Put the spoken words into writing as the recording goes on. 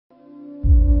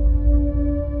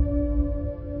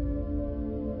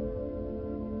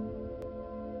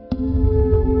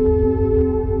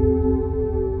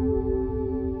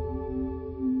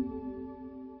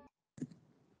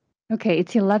Okay,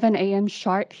 it's 11 a.m.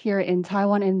 sharp here in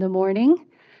Taiwan in the morning.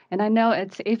 And I know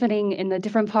it's evening in a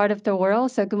different part of the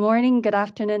world. So good morning, good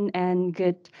afternoon, and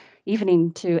good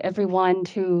evening to everyone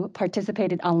who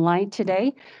participated online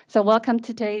today. So welcome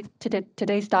to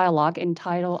today's dialogue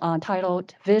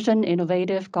titled Vision,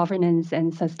 Innovative Governance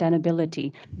and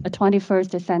Sustainability, a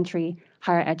 21st Century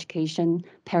Higher Education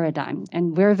Paradigm.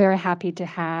 And we're very happy to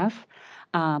have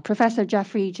Professor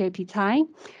Jeffrey J.P. Tsai.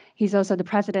 He's also the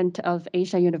president of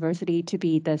Asia University to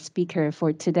be the speaker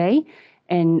for today.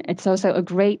 And it's also a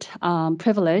great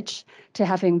privilege to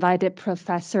have invited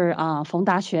Professor馮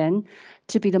達旋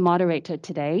to be the moderator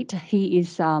today. He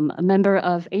is a member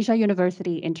of Asia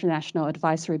University International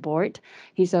Advisory Board.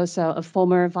 He's also a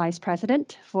former vice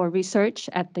president for research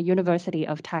at the University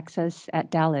of Texas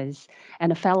at Dallas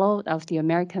and a fellow of the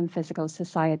American Physical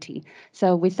Society.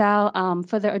 So without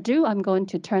further ado, I'm going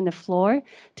to turn the floor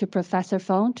to Professor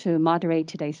Phong to moderate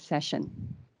today's session.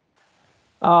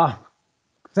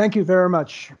 Thank you very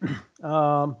much.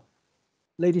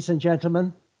 Ladies and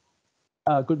gentlemen,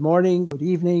 good morning, good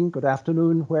evening, good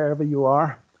afternoon, wherever you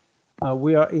are.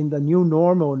 We are in the new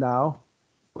normal now.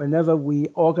 Whenever we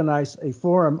organize a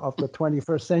forum of the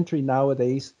 21st century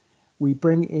nowadays, we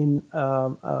bring in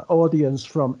audience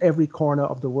from every corner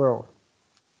of the world,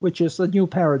 which is a new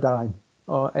paradigm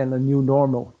and a new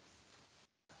normal.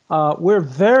 We're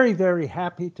very, very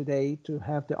happy today to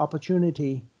have the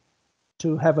opportunity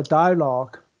to have a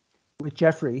dialogue with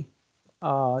Jeffrey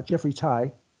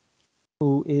Tsai,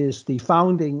 who is the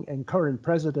founding and current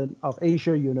president of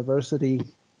Asia University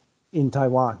in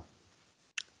Taiwan.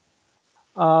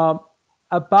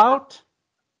 About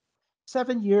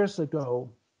 7 years ago,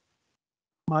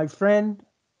 my friend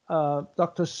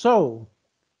Dr. So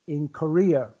in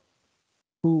Korea,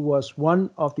 who was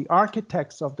one of the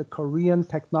architects of the Korean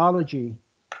technology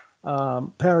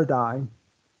paradigm,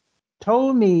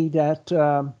 told me that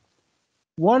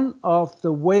one of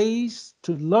the ways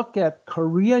to look at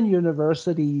Korean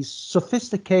universities'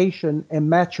 sophistication and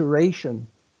maturation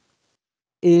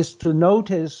is to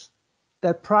notice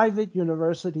that private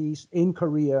universities in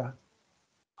Korea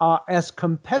are as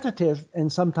competitive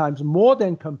and sometimes more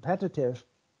than competitive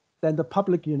than the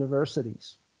public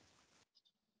universities.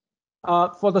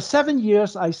 For the 7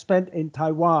 years I spent in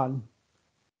Taiwan,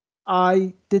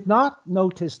 I did not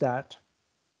notice that.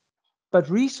 But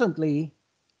recently,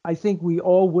 I think we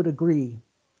all would agree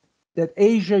that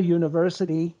Asia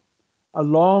University,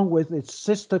 along with its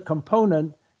sister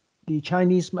component, the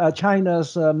China's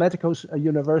Medical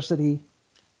University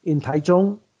in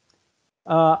Taichung,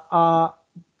 are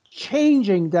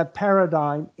changing that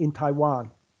paradigm in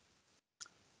Taiwan.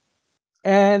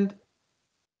 And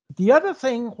the other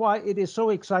thing why it is so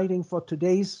exciting for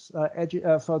today's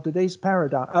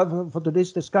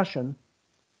discussion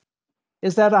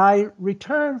is that I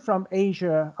returned from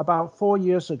Asia about 4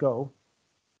 years ago,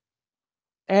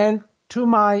 and to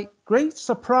my great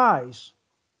surprise,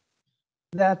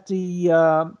 that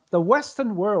the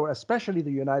Western world, especially the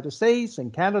United States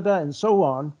and Canada and so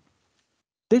on,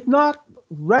 did not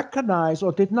recognize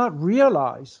or did not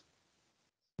realize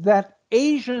that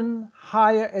Asian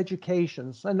higher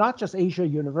educations, and not just Asia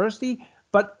University,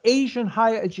 but Asian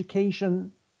higher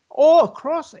education all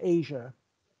across Asia,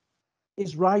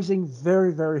 is rising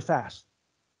very, very fast,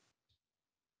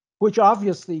 which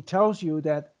obviously tells you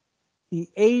that the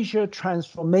Asia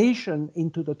transformation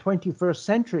into the 21st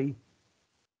century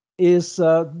is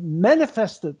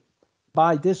manifested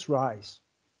by this rise.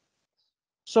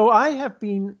 So I have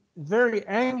been very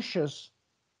anxious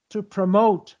to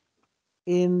promote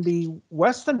in the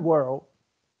Western world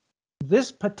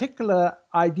this particular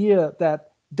idea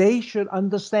that they should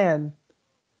understand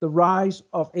the rise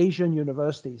of Asian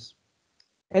universities.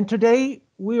 And today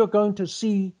we are going to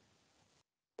see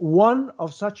one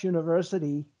of such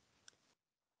university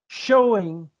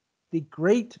showing the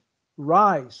great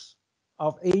rise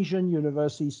of Asian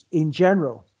universities in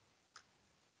general.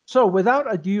 So without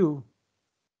ado,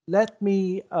 let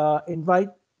me invite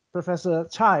Professor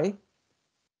Tsai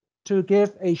to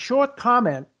give a short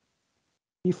comment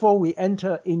before we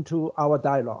enter into our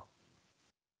dialogue.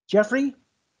 Jeffrey,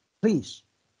 please.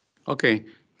 Okay.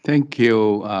 Thank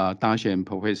you, Dash and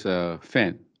Professor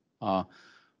Fan.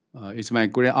 It's my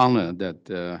great honor that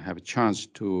I have a chance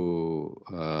to,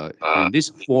 in this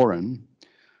forum,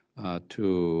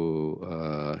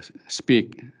 to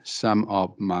speak some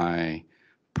of my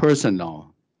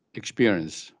personal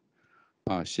experience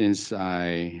since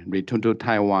I returned to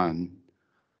Taiwan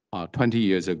 20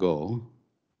 years ago.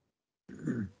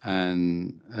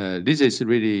 And this is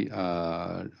really,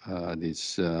 I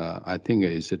think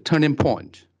it's a turning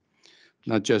point,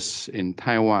 not just in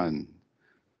Taiwan,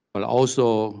 but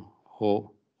also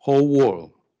whole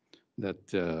world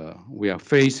that we are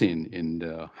facing in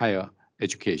the higher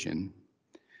education.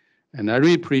 And I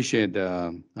really appreciate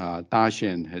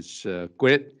Darshan has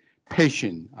great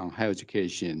passion on higher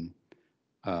education.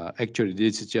 Actually,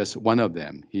 this is just one of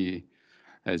them. He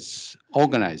has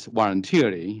organized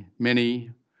voluntarily many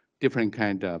different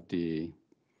kind of the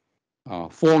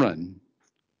forum.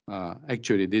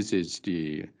 Actually, this is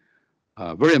the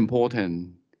very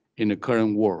important in the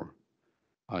current world.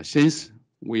 Since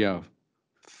we are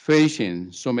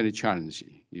facing so many challenges,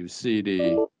 you see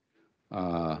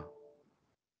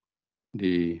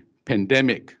the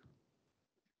pandemic.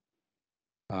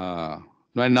 Right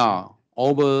now,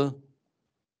 over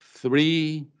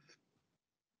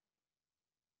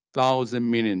 3,000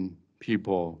 million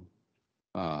people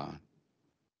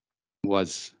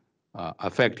was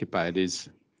affected by this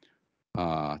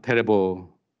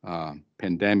terrible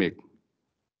pandemic.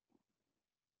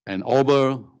 And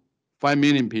over 5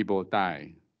 million people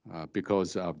died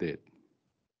because of it.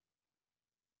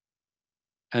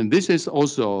 And this is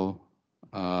also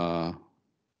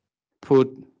put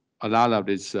a lot of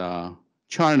this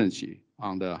challenge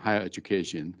on the higher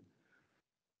education.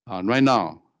 Right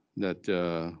now, that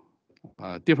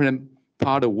different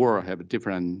part of the world have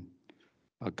different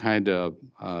kind of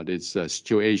this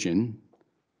situation.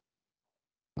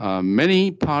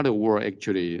 Many part of the world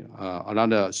actually, a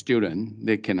lot of students,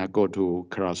 they cannot go to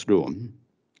classroom.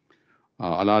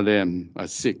 A lot of them are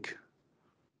sick.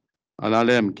 A lot of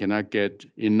them cannot get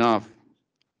enough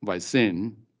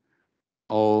vaccine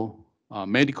or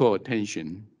medical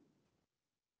attention.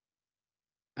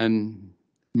 And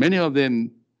many of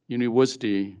them,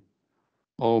 university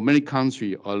or many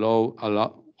countries,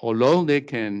 although they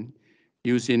can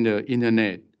use the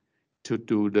internet to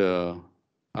do the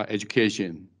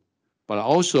education, but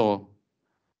also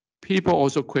people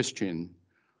also question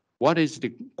what is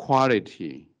the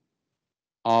quality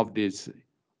of this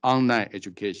online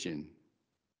education.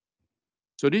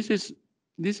 So this is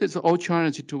all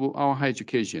challenge to our higher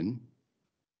education.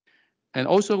 And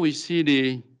also we see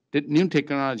the new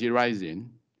technology rising,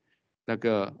 like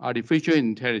artificial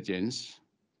intelligence,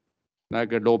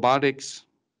 like robotics,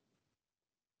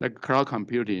 like cloud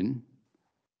computing,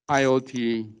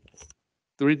 IoT,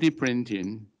 3D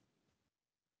printing,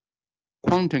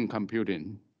 quantum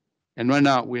computing. And right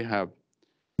now we have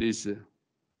this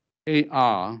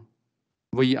AR,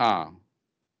 VR,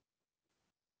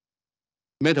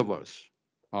 metaverse.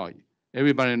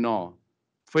 Everybody know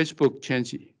Facebook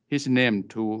changed his name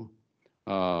to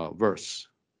Verse.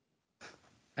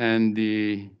 And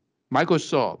the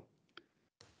Microsoft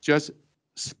just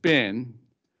spent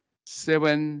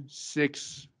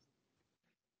 $76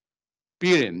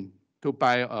 billion to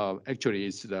buy, actually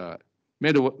it's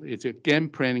it's a game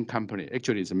planning company.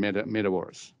 Actually it's a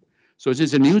metaverse. So this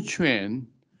is a new trend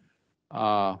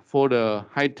for the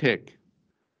high tech.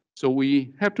 So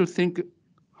we have to think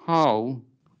how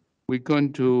we're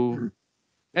going to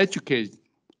educate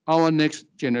our next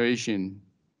generation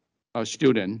of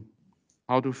students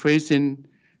how to face in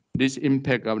this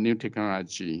impact of new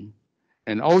technology,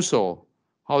 and also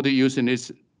how to use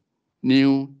this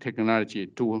new technology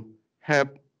to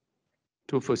help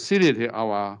to facilitate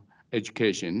our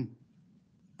education.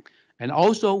 And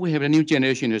also we have a new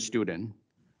generation of students,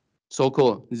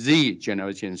 so-called Z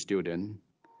generation student.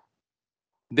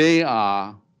 They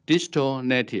are digital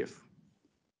native.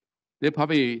 They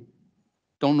probably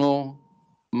don't know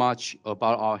much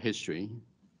about our history.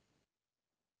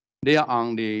 They are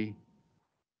on the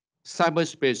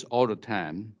cyberspace all the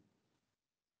time.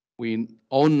 We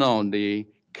all know the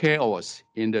chaos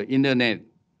in the internet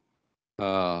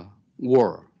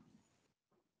world.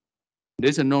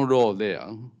 There's no role there.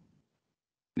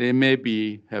 They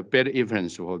maybe have better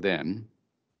influence for them.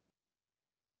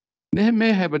 They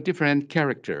may have a different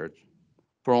character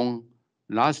from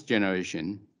last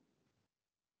generation.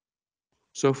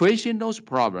 So facing those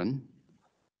problems,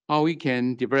 how we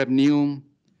can develop new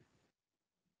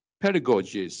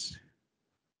pedagogies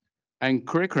and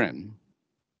curriculum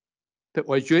to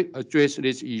address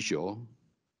this issue.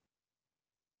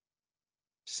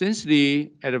 Since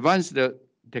the advanced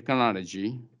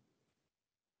technology,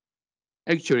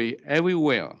 actually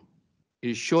everywhere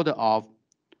is short of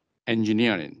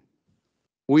engineering.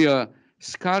 We are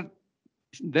scarce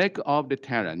lack of the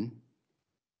talent.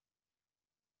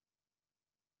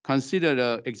 Consider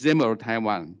the example of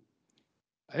Taiwan.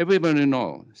 Everybody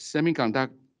knows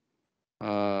semiconductor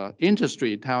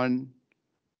industry, Taiwan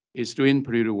is doing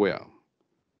pretty well.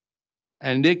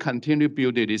 And they continue to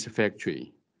build this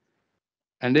factory.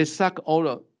 And they suck all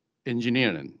the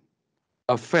engineering,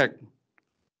 affect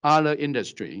other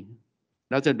industry.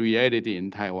 That's a reality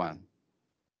in Taiwan.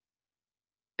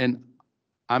 And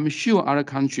I'm sure other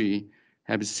countries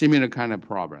have a similar kind of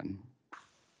problem.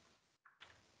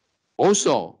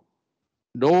 Also,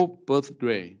 low birth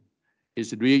rate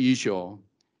is a real issue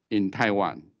in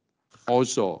Taiwan,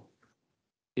 also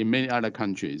in many other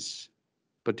countries,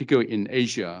 particularly in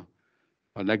Asia,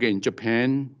 like in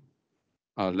Japan,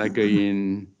 like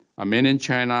in mainland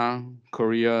China,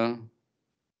 Korea,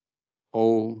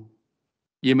 or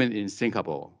even in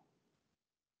Singapore.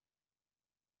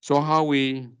 So how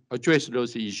we address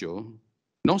those issues?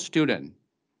 No student.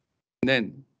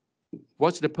 Then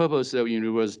what's the purpose of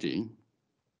university?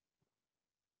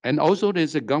 And also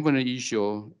there's a government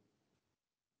issue,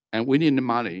 and we need the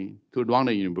money to run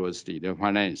the university, the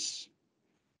finance.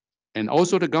 And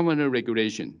also the government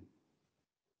regulation.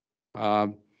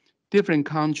 Different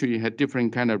countries have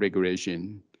different kind of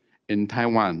regulation. In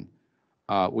Taiwan,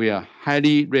 we are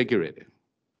highly regulated.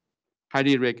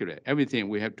 Highly regulated. Everything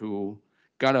we have to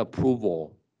get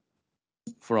approval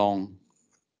from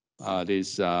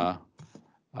this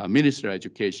Ministry of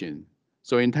Education.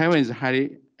 So in Taiwan, it's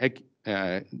highly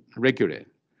regulated.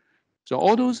 So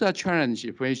all those are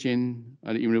challenges facing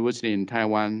the university in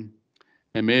Taiwan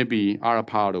and maybe other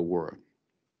part of the world.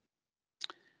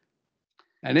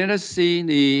 And then let's see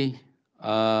the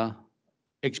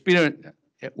experience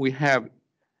we have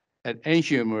at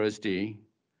Ancient University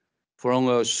from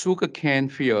a sugarcane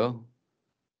field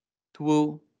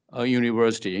to a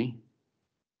university.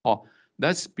 Oh,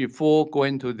 that's before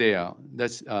going to there.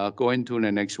 That's going to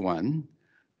the next one.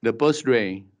 The birth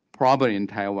rate problem in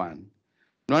Taiwan.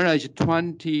 Right now it's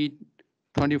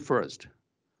 21st.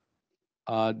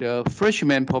 The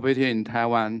freshman population in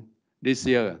Taiwan this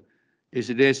year is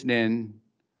less than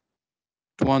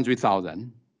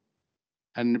 200,000.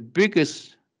 And the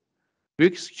biggest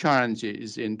challenge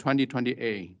is in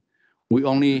 2028. We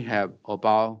only have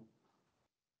about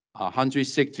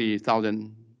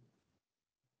 160,000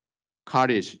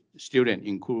 college students,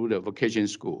 including the vocation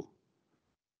school.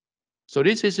 So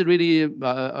this is really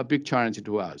a big challenge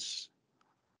to us.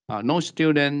 No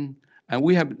student, and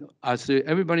we have, as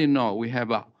everybody knows, we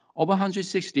have over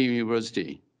 160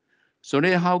 universities. So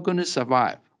they're how going to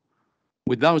survive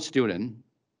without students?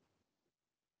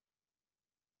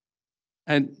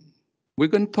 And we're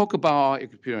going to talk about our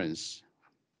experience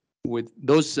with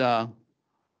those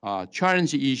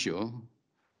challenging issues.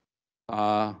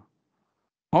 Our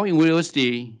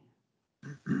university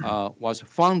was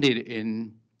founded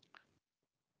in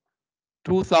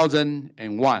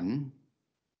 2001.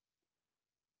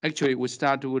 Actually, we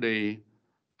started with a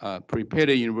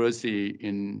prepared university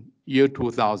in year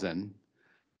 2000.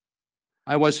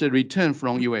 I was returned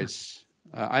from US.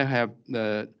 I have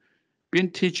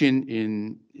been teaching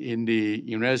in the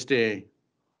United States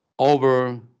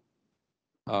over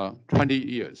 20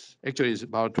 years. Actually, it's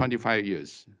about 25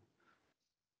 years.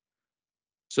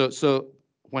 So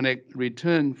when I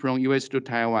returned from US to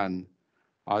Taiwan,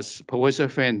 as Professor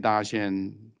Fan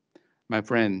Dashian, my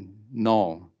friend,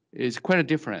 know, it's quite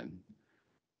different.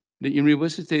 The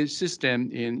university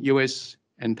system in US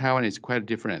and Taiwan is quite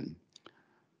different.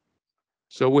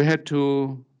 So we had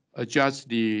to adjust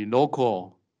the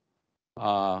local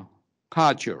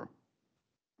culture.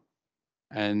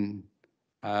 And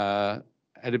at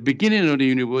the beginning of the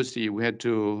university, we had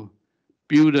to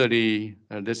build the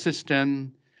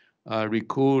system,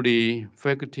 recruit the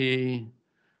faculty,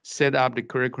 set up the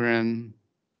curriculum.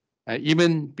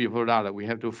 Even before that, we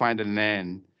have to find the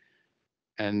land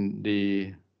and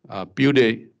build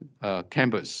a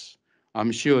campus.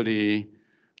 I'm sure the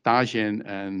Dashian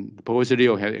and Professor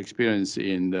Liu had experience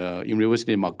in the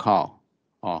University of Macau.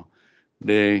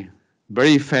 They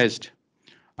very fast.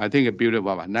 I think it built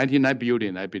about 99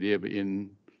 building, I believe,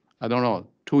 in, I don't know,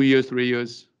 2 years, 3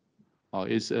 years.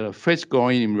 It's a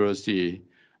fast-growing university,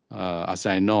 as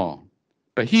I know.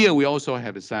 But here we also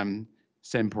have some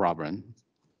same problem.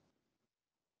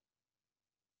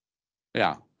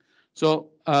 Yeah.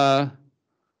 So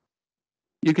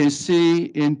you can see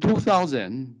in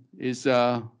 2000 is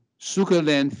a sugar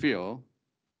landfill.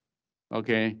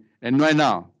 Okay, and right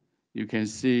now you can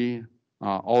see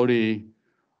all the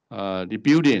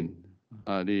building,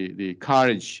 the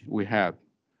college we have,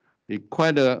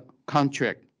 quite a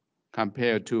contract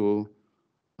compared to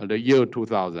the year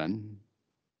 2000.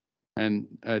 And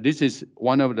this is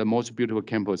one of the most beautiful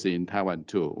campuses in Taiwan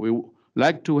too. We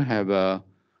like to have a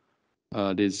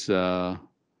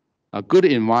good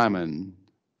environment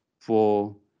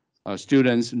for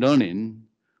students learning,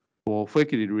 for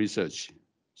faculty research.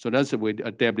 So that's the way we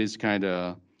adapt this kind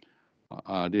of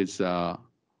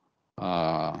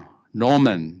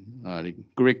Roman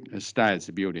Greek style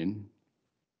building.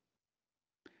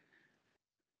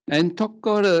 And talk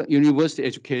about the university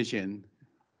education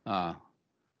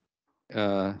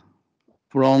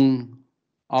from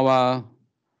our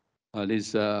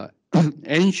this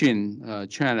ancient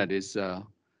China, this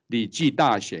礼记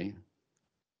大学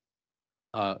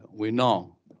we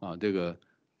know 这个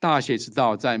大学之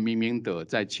道在明明德，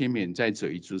在亲民，在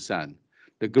者夷之善。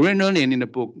The great learning in the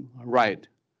book write,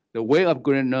 the way of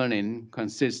great learning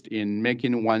consists in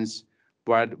making one's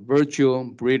virtue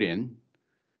brilliant,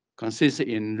 consists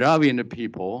in loving the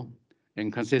people,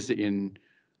 and consists in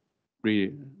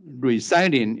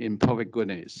residing in perfect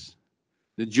goodness.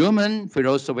 The German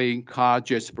philosopher Karl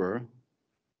Jasper,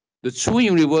 the true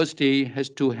university has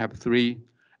to have three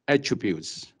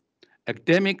attributes: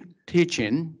 academic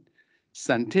teaching,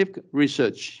 scientific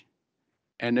research,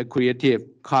 and a creative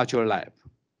cultural life.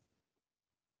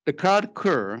 The Karl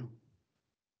Kerr,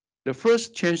 the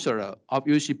first chancellor of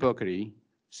UC Berkeley,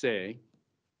 say,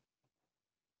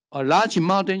 a large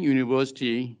modern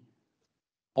university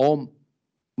or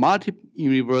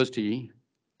multi-university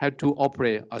have to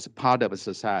operate as part of a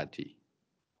society,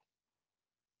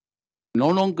 no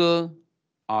longer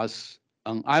as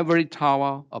an ivory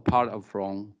tower apart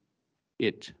from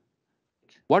it.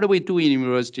 What we do in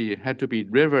university had to be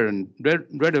relevant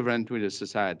to the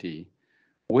society.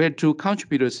 We had to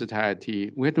contribute to society.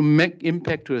 We had to make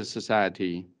impact to the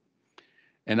society.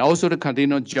 And also the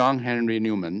Cardinal John Henry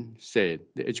Newman said,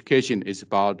 the education is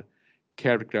about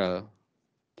character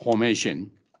formation.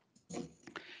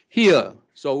 Here,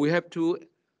 so we have to,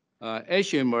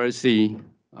 Asian University,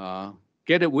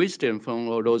 get a wisdom from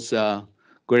all those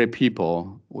great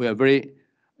people. We are very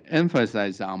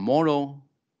emphasized on moral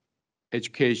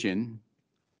education.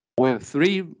 We have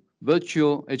three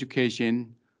virtual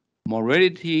education: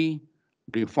 morality,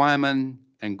 refinement,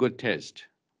 and good taste.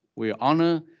 We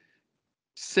honor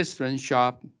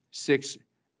citizenship, 6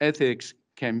 ethics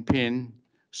campaign,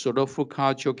 social food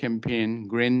culture campaign,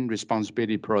 green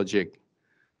responsibility project.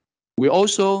 We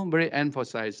also very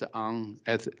emphasize on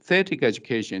aesthetic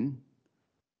education.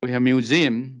 We have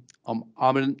museum of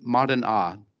modern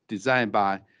art designed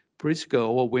by Pritzker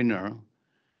Award winner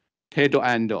Tedo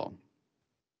Ando.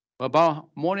 About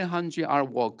more than 100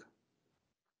 artwork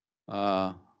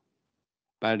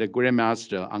by the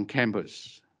grandmaster on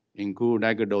campus, include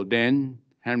like Rodin,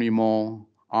 Henry Moore,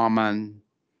 Armand,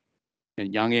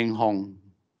 and Yang Yen Hong.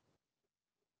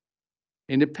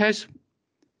 In the past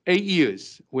 8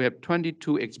 years, we have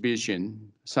 22 exhibitions,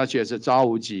 such as Zhao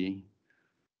Wuji,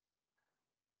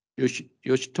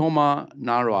 Yoshitoma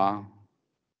Nara,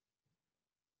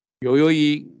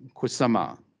 Yoyoi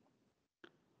Kusama.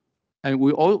 And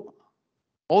we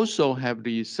also have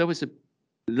the service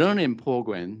learning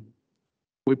program.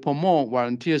 We promote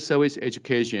volunteer service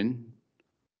education,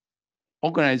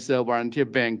 organize a volunteer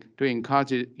bank to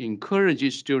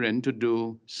encourage students to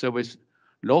do service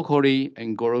locally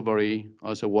and globally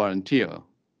as a volunteer.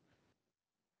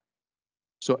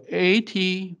 So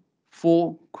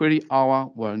 84 credit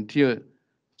hour volunteer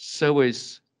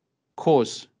service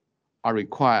courses are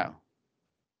required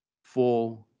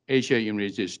for Asia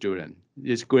University students.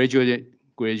 It's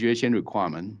graduation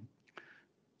requirement.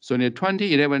 So in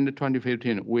 2011 to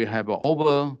 2015, we have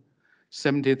over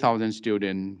 70,000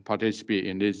 students participate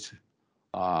in this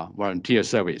volunteer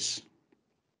service.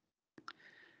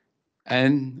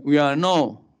 And we all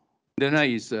know that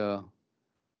is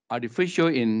artificial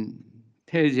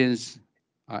intelligence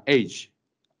age.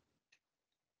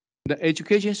 The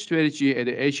education strategy at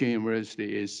the Asian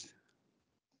University is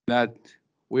that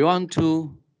we want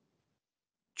to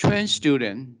train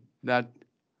students that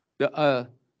the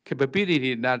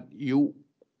capability that you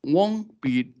won't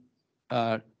be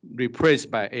replaced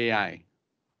by AI.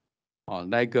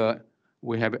 Like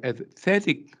we have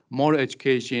aesthetic moral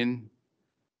education,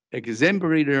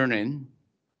 exemplary learning,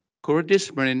 core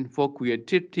discipline for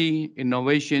creativity,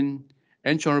 innovation,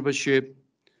 entrepreneurship,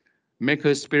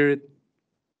 maker spirit,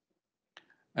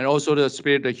 and also the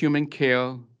spirit of human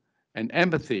care and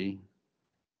empathy.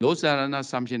 Those are not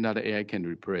something that AI can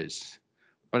replace.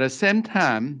 But at the same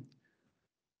time,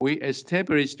 we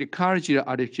established the college of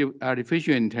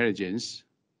artificial intelligence.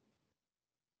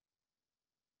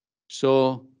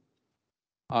 So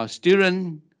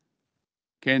students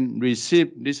can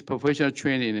receive this professional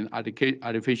training in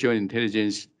artificial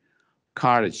intelligence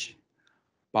college.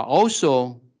 But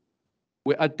also,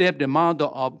 we adapt the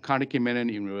model of Carnegie Mellon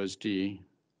University,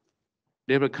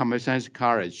 develop computer science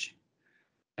college,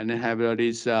 and then have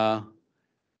this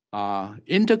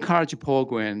inter-college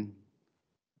program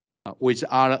with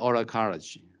other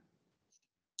college.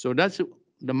 So that's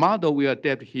the model we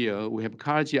adapt here. We have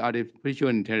college artificial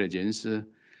intelligence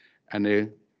and a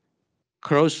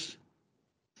close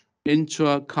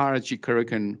intra-college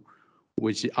curriculum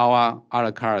with our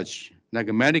other college, like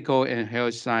medical and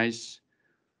health science,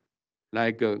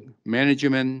 like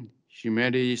management,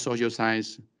 humanities, social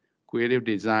science, creative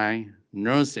design,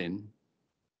 nursing,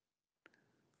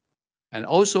 and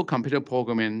also computer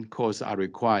programming courses are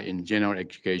required in general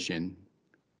education.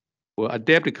 We'll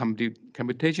adapt the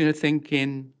computational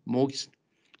thinking, MOOCs,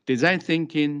 design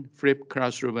thinking, flipped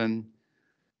classroom,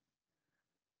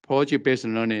 project-based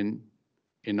learning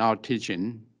in our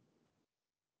teaching.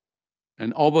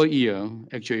 And over a year,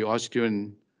 actually, our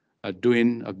students are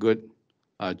doing a good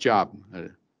job.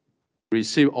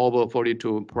 Received over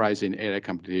 42 prizes in AI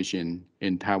competition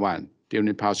in Taiwan during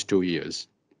the past 2 years.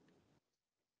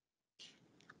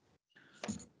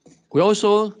 We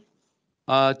also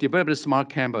developed a smart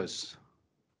campus.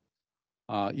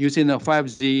 Using a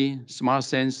 5G smart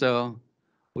sensor,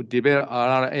 we developed a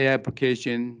lot of AI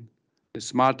application,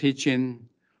 smart teaching,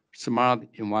 smart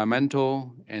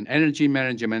environmental and energy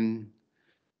management,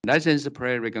 license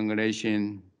plate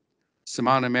recognition,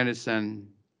 smart medicine,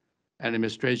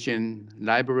 administration,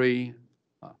 library,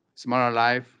 smart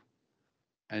life,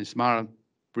 and smart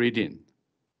breeding.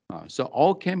 So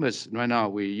all campus right now,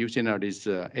 we're using this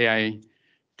AI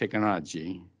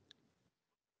technology.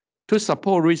 To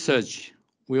support research,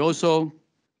 we also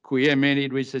create many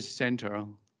research centers,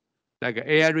 like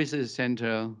AI Research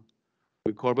Center.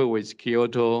 We cooperate with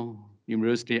Kyoto,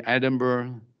 University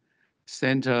Edinburgh,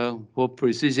 Center for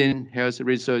Precision Health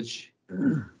Research,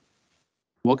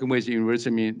 working with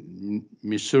University of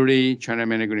Missouri, China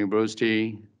Medical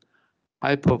University,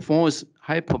 High Performance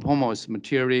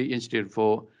Material Institute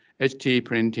for HT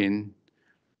printing,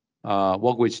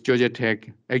 work with Georgia Tech,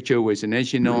 actually with the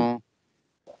National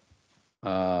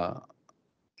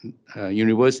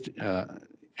University,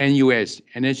 NUS,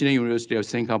 National University of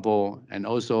Singapore, and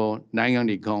also Nanyang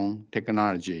Nikon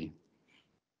Technology.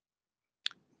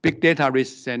 Big Data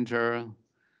Research Center,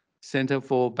 Center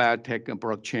for Biotech and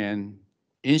Blockchain,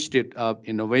 Institute of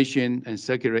Innovation and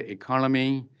Circular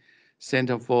Economy,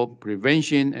 Center for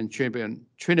Prevention and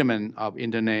Treatment of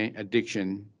Internet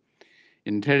Addiction,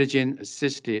 Intelligent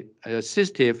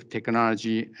Assistive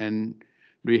Technology and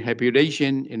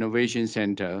Rehabilitation Innovation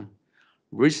Center,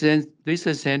 Research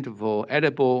Center for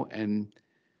Edible and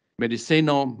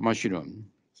Medicinal Mushroom.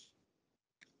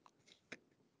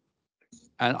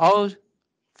 And all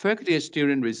faculty and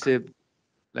students received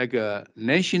like a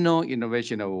National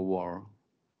Innovation Award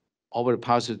over the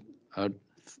past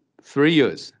 3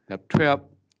 years, have 12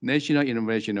 National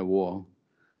Innovation Award.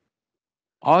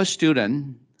 Our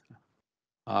students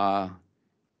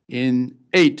in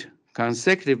 8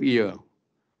 consecutive years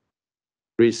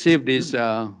received this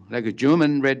like a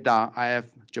German Red Dot IF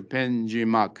Japan G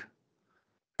Mark.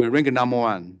 We rank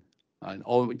 #1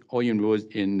 all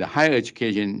universities in the higher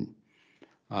education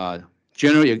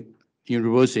general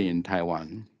university in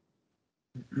Taiwan.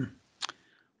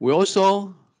 We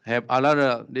also have a lot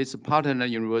of this partner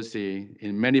university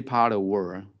in many parts of the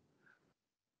world.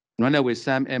 Right now we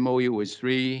signed MOU with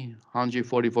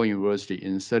 344 universities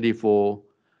in 34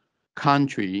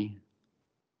 countries.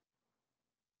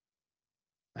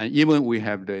 And even we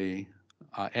have the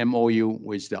MOU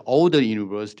with the older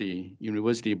university,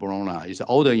 University of Bologna. It's an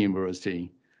older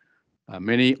university.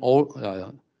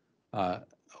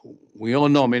 We all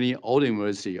know many older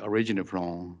universities originated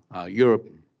from Europe,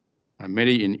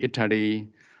 many in Italy,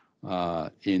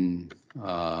 in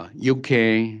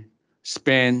UK,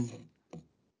 Spain.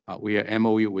 We are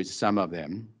MOU with some of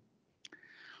them.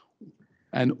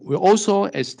 And we also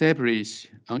established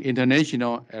an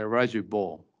international advisory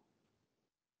board.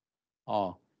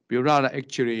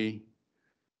 Actually,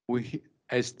 we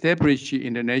established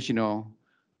International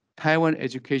Taiwan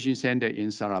Education Center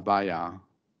in Surabaya.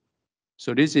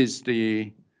 So this is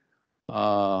the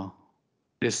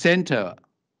center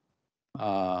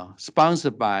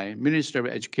sponsored by Ministry of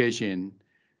Education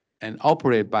and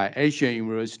operated by Asian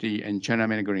University and China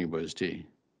Medical University.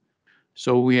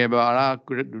 So we have a lot of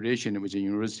good relation with the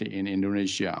university in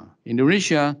Indonesia.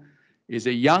 Indonesia is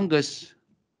the youngest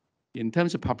in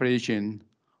terms of population,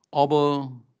 over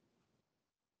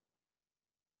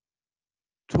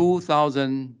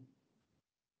 2,000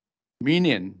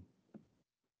 million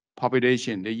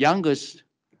population, the youngest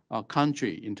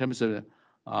country in terms of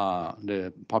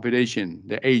the population,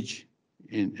 the age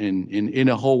in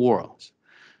the whole world.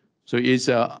 So it's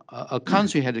a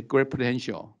country has a great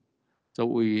potential. So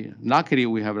luckily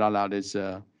we have a lot of this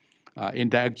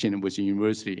interaction with the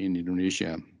university in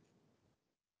Indonesia.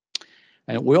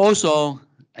 And we also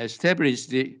established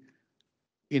the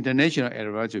International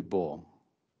Advisory Board.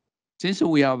 Since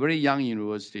we are a very young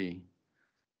university,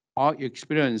 our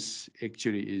experience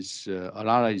actually is a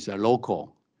lot is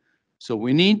local. So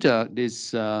we need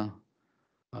this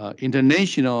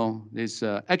international, this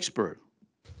expert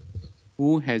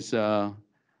who has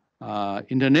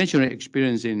international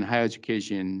experience in higher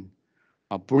education,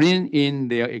 bring in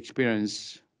their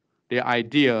experience, their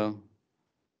idea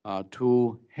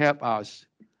to help us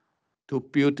to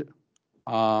build,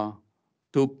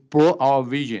 to grow our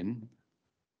vision,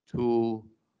 to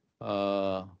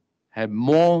have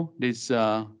more this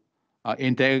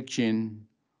interaction,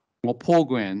 more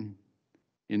program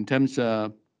in terms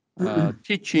of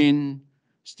teaching,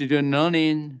 student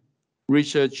learning,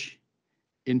 research,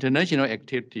 international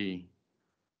activity.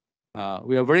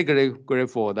 We are very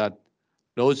grateful that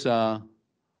those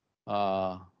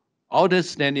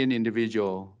outstanding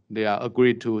individuals, they are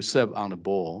agreed to serve on the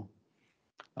board.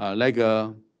 Like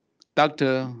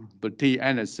Dr. Bertie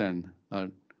Anderson, a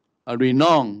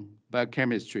renowned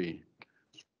biochemistry.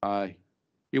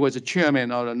 He was the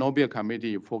chairman of the Nobel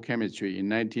Committee for Chemistry in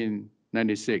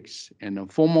 1996 and a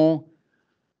former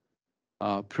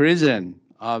president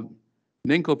of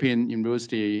Linköping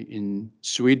University in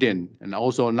Sweden and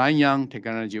also Nanyang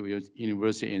Technology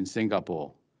University in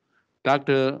Singapore.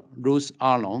 Dr. Ruth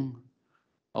Arlong,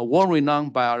 a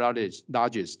world-renowned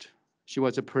biologist. She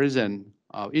was the president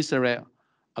of Israel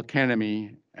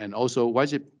Academy and also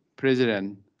vice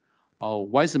president of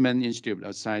Weizmann Institute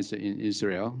of Science in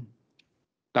Israel.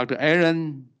 Dr.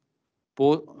 Aaron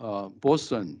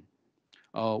Boston,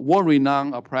 a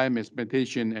world-renowned applied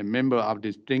mathematician and member of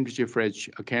the Distinguished French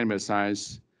Academy of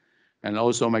Science, and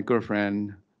also my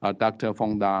girlfriend, Dr.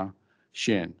 Fonda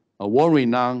Shen, a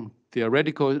world-renowned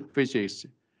theoretical physics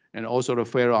and also the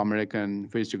fellow American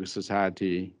Physical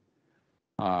Society.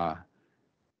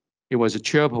 He was a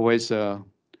chair professor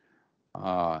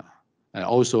and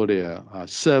also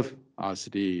served as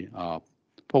the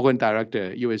program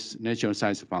director, U.S. National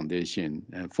Science Foundation,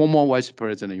 and former vice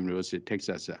president of University of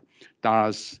Texas,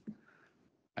 Dallas,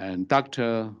 and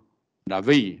Dr.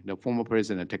 Lavi, the former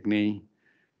president of Technique,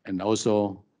 and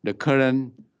also the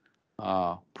current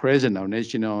president of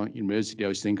National University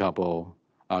of Singapore,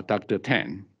 Dr.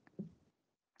 Tan.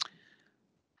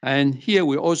 And here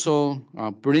we also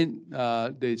bring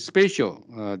the special,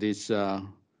 this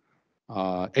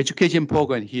education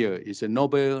program here is a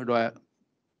Nobel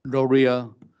Laureate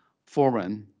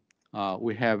Forum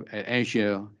we have at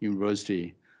Asia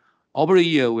University. Over the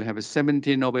year, we have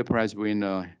 17 Nobel Prize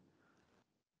winners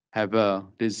have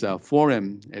this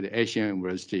forum at Asian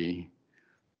University.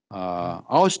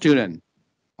 Our students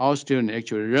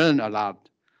actually learn a lot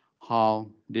how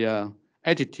their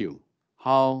attitude,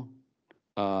 how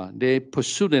they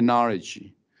pursue the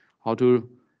knowledge, how to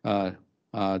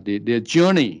their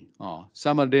journey.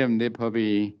 Some of them they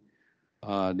probably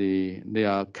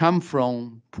they come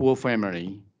from poor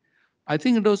family. I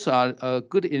think those are a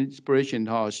good inspiration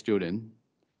to our students.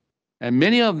 And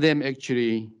many of them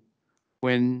actually,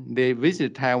 when they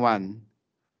visit Taiwan,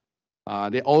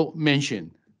 they all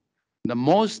mention the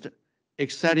most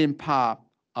exciting part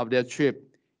of their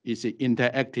trip is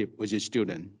interactive with the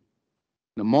student.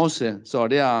 The most, so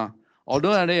they are,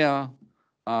 although they are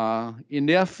in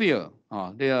their field,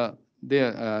 they are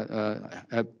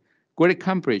great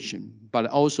accomplishment, but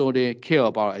also they care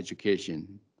about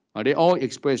education. They all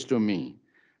express to me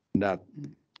that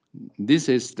this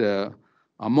is the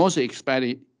most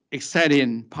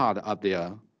exciting part of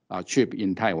their trip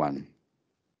in Taiwan.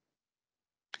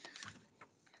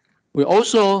 We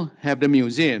also have the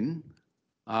museum.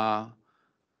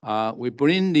 We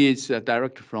bring this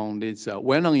direct from this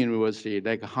well-known university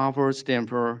like Harvard,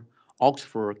 Stanford,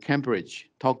 Oxford, Cambridge,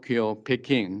 Tokyo,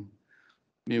 Peking,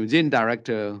 museum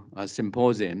director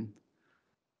symposium.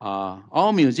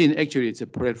 Our museum actually is a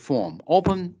platform,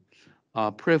 open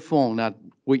platform that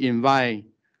we invite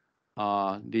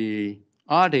the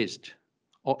artist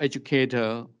or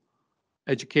educator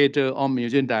or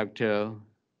museum director,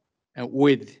 and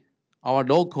with our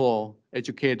local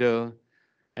educator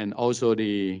and also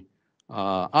the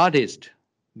artist,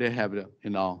 they have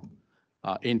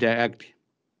interact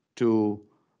to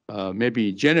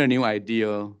maybe generate new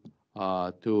idea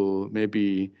to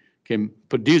maybe can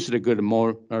produce the good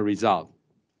more result.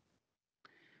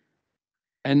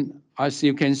 And as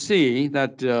you can see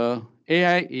that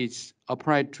AI is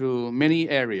applied to many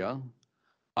areas,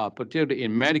 particularly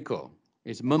in medical.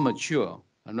 It's more mature,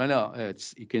 and right now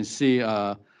you can see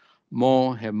have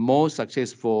more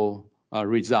successful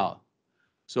result.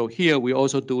 So here we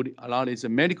also do a lot of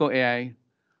medical AI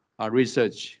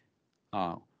research.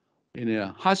 In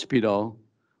a hospital,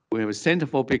 we have a Center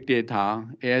for Big Data,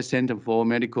 AI Center for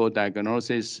Medical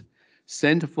Diagnosis,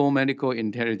 Center for Medical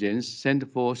Intelligence, Center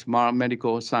for Smart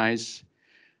Medical Science,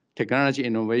 Technology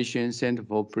Innovation, Center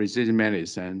for Precision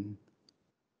Medicine.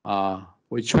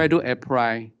 We try to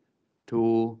apply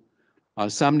to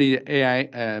some of the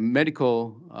AI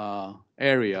medical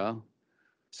area,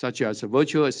 such as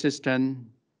virtual assistant,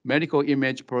 medical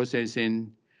image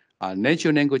processing,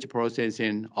 natural language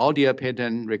processing, audio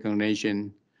pattern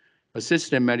recognition,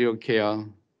 assisted medical care,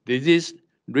 disease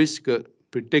risk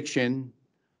prediction,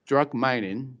 drug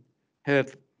mining,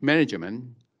 health management,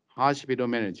 hospital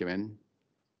management,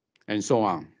 and so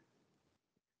on.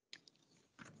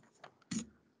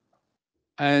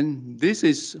 And this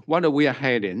is what we are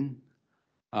heading,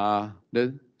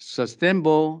 the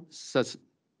sustainable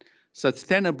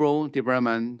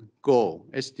development goal,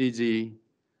 SDG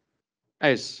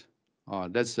S,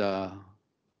 that's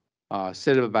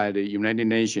set up by the United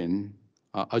Nations,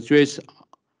 address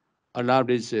a lot of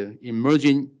these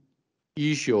emerging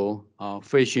issues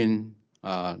facing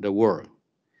the world.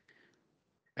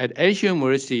 At Asia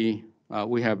University,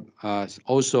 we have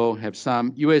also have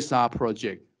some USR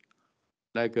project,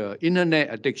 like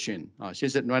internet addiction.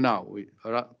 Since right now,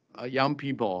 young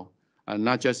people,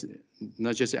 not just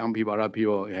young people, other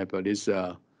people have this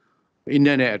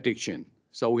internet addiction.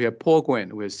 So we have program,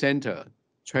 we have center,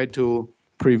 try to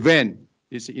prevent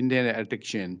this internet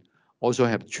addiction, also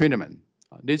have treatment.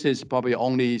 This is probably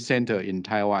only center in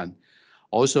Taiwan.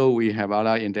 Also, we have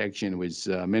other interaction with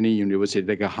many universities,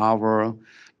 like Harvard,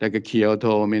 like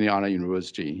Kyoto, many other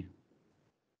universities.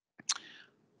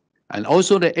 And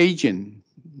also the aging,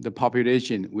 the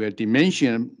population, we have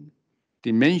dementia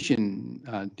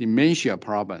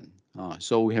problem.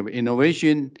 So we have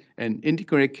innovation and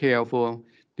integrated care for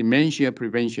dementia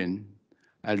prevention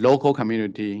at local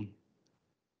community.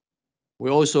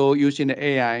 We're also using the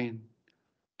AI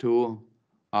to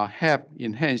help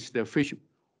enhance the fish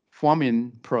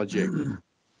farming project,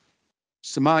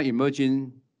 smart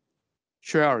emerging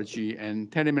triage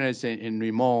and telemedicine in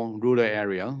remote rural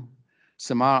area,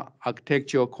 smart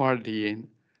architectural quality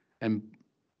and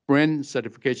brand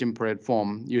certification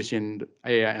platform using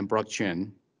AI and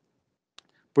blockchain,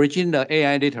 bridging the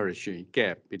AI literacy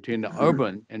gap between the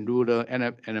urban and rural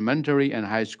elementary and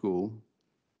high school,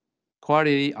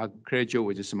 quality architecture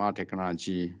with smart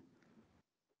technology,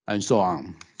 and so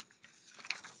on.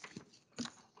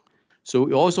 So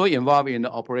we also involved in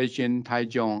the Operation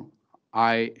Taichung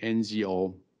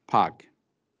INGO Park.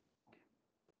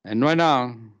 And right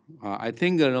now, I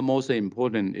think the most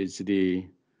important is the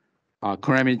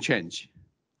climate change.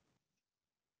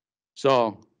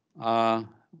 So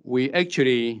we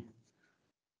actually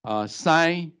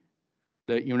signed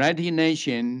the United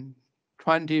Nations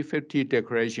 2050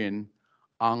 Declaration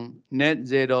on net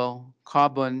zero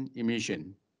carbon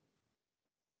emission.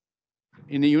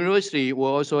 In the university, we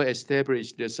also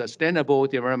established the Sustainable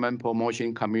Development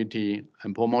Promotion Committee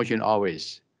and Promotion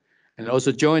Office, and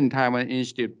also joined Taiwan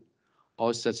Institute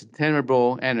of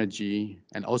Sustainable Energy,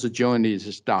 and also joined the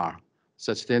STAR,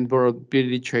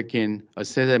 Sustainability Tracking,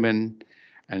 Assessment,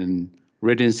 and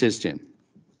Rating System.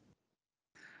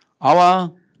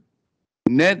 Our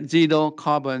net zero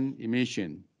carbon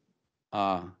emission,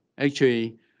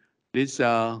 actually, this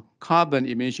carbon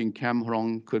emission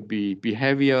could be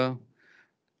behavior,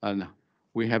 and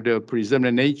we have to preserve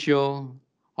the nature,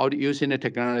 how to using the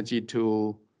technology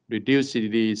to reduce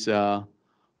these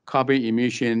carbon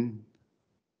emission.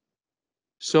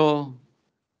 So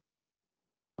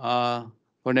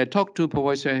when I talked to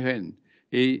Professor Nguyen,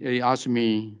 he asked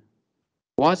me,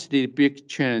 what's the big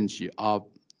challenge of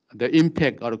the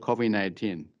impact of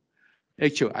COVID-19?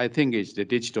 Actually, I think it's the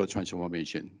digital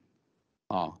transformation.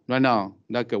 Right now,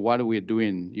 like what we're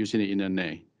doing using the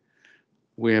internet.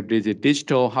 We have the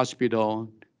digital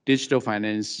hospital, digital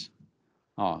finance.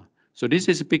 So this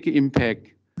is a big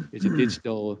impact. It's a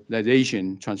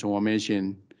digitalization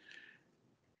transformation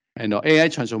and AI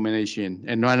transformation.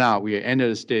 And right now we are at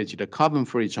the stage of the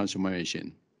carbon-free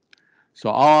transformation.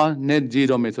 So our net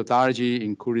zero methodology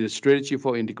included a strategy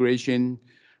for integration,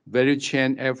 value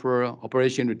chain effort,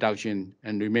 operation reduction,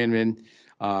 and remaining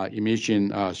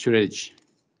emission strategy.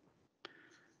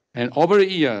 And over the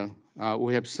year,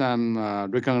 we have some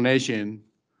recognition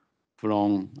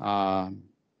from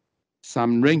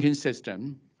some ranking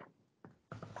system.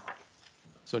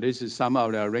 So this is some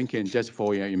of the ranking just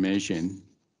for your information.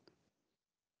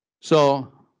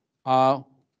 So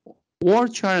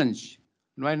world challenge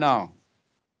right now,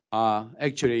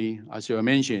 actually, as you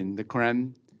mentioned, the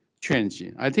current change.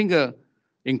 I think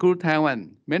include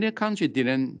Taiwan, many countries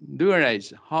didn't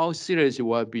realize how serious it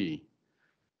will be.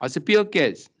 As Bill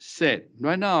Gates said,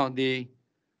 right now the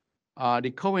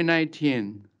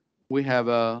COVID-19, we have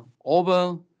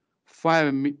over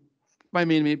 5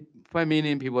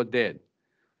 million people dead.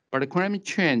 But the climate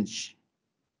change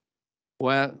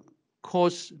will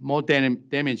cause more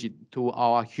damage to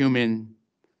our human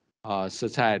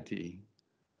society.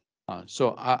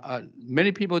 So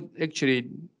many people actually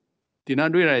did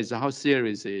not realize how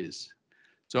serious it is.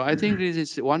 So I think this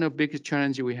is one of the biggest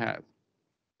challenges we have.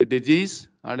 The disease,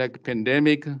 like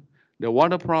pandemic, the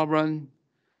water problem,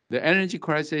 the energy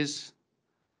crisis,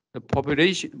 the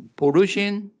population,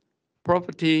 pollution,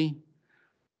 poverty,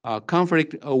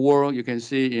 conflict, war you can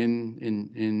see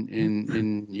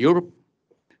in Europe,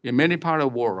 in many parts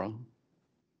of the world,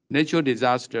 natural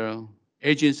disaster,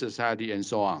 aging society, and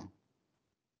so on.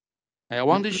 I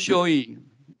want to show you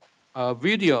a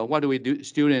video what we do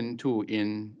students do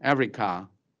in Africa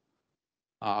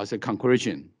as a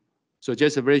conclusion. So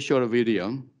just a very short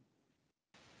video.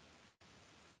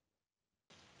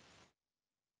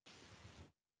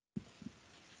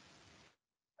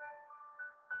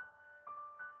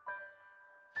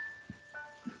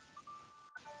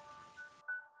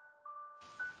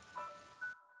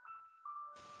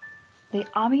 The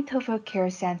Amitofo Care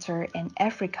Center in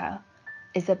Africa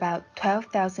is about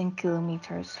 12,000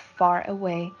 kilometers far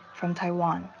away from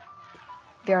Taiwan.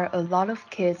 There are a lot of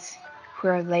kids who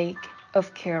are lack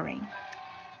of caring.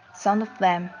 Some of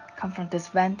them come from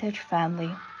disadvantaged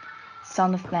family,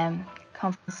 some of them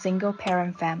come from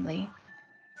single-parent family,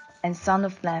 and some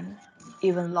of them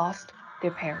even lost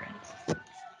their parents.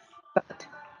 But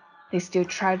they still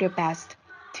try their best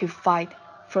to fight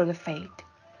for the faith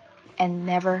and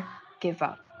never give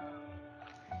up.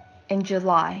 In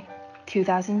July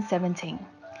 2017,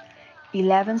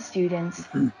 11 students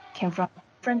came from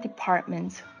different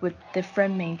departments with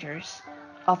different majors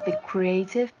of the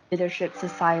Creative Leadership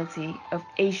Society of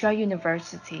Asia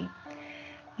University,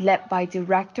 led by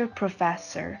Director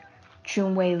Professor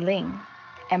Chunwei Ling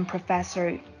and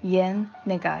Professor Yan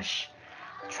Negash,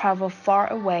 traveled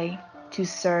far away to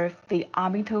serve the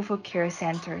Amitofo Care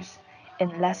Centers in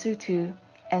Lesotho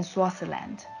and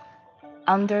Swaziland.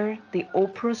 Under the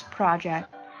OPROS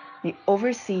project, the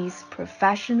Overseas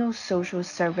Professional Social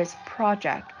Service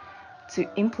Project, to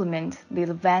implement the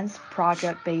advanced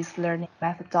project-based learning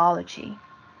methodology,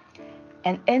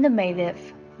 an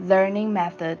innovative learning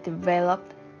method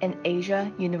developed in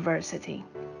Asia University.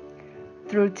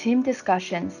 Through team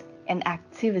discussions and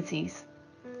activities,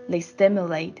 they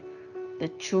stimulate the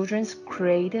children's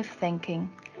creative thinking,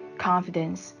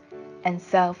 confidence, and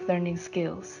self-learning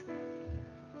skills.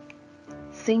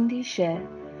 Cindy She,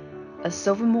 a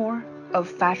sophomore of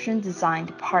Fashion Design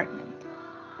Department,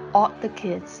 taught the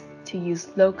kids to use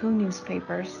local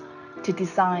newspapers to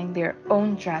design their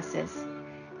own dresses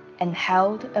and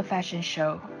held a fashion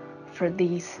show for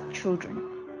these children.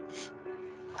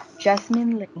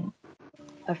 Jasmine Ling,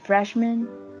 a freshman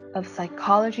of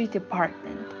Psychology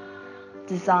Department,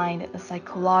 designed a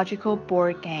psychological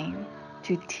board game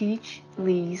to teach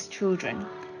these children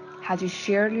how to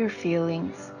share their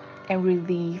feelings and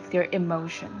relieve their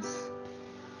emotions.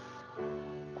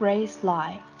 Grace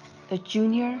Lai, a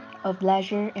junior of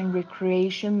Leisure and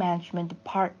Recreation Management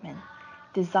Department,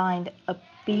 designed a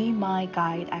Be My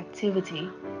Guide activity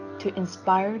to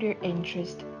inspire their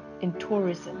interest in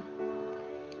tourism.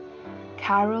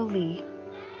 Carol Lee,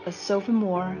 a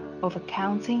sophomore of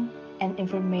Accounting and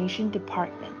Information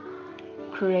Department,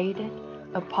 created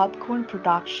a popcorn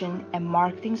production and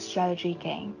marketing strategy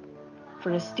game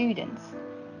for the students.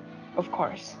 Of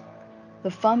course, the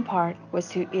fun part was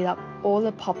to eat up all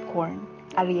the popcorn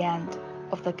at the end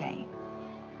of the game.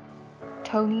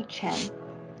 Tony Chen,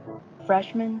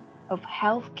 freshman of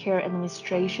Healthcare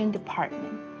Administration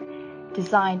Department,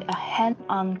 designed a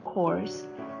hand-on course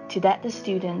to let the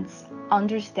students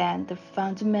understand the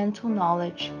fundamental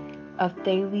knowledge of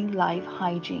daily life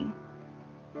hygiene.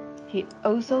 He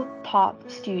also taught the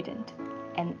students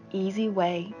an easy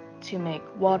way to make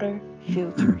water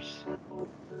filters.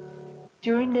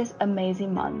 During this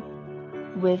amazing month,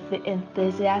 with the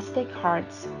enthusiastic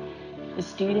hearts, the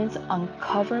students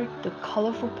uncovered the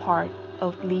colorful part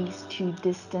of these two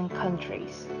distant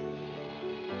countries.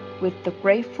 With the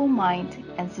grateful mind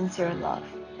and sincere love,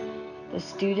 the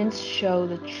students show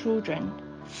the children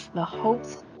the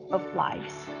hopes of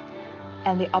lives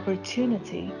and the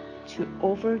opportunity to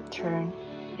overturn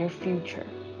their future.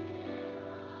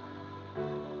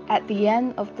 At the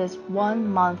end of this 1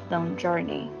 month-long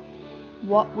journey,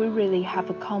 what we really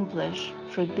have accomplished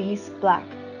for these Black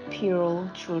Pearl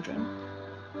children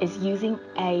is using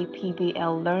a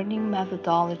PBL learning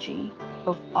methodology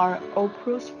of our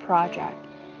OPROS project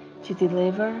to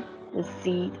deliver the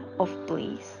seed of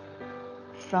bliss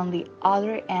from the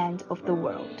other end of the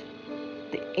world,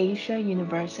 the Asia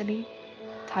University,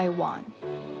 Taiwan.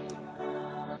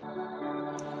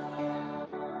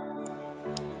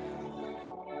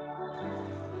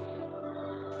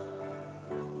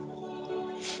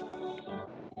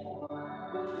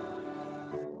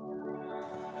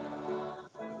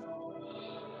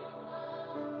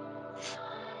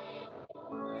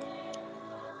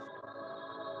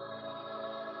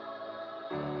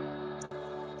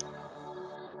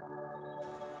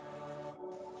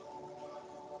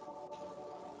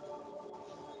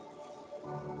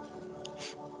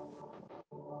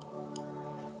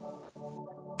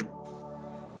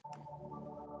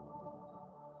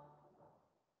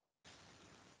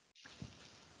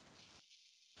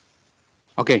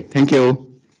 Okay, thank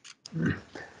you.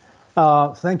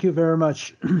 Thank you very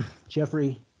much,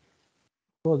 Jeffrey,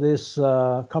 for this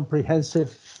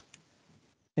comprehensive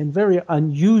and very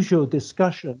unusual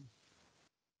discussion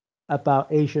about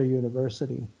Asia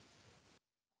University.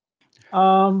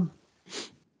 I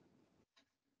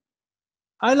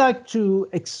like to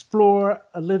explore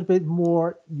a little bit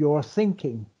more your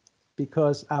thinking,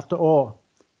 because after all,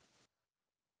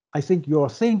 I think your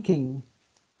thinking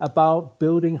about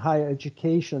building higher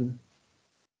education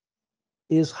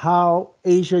is how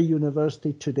Asia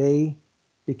University today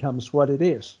becomes what it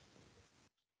is.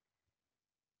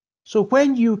 So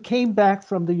when you came back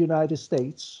from the United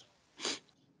States,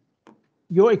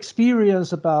 your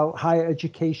experience about higher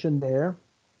education there,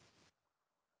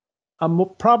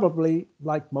 probably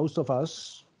like most of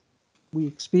us, we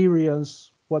experience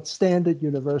what standard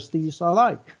universities are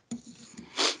like.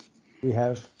 We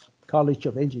have College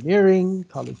of Engineering,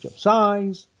 College of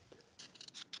Science,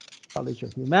 College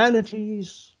of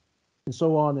Humanities, and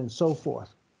so on and so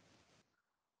forth.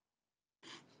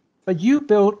 But you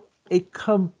built a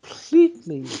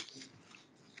completely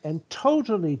and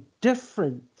totally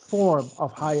different form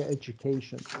of higher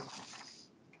education.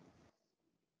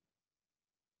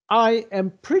 I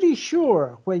am pretty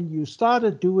sure when you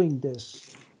started doing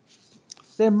this,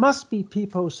 there must be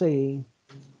people saying,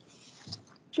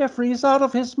 Jeffrey is out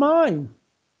of his mind.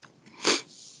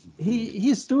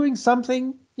 He's doing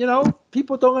something,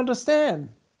 people don't understand.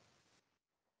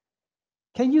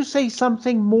 Can you say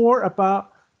something more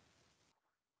about,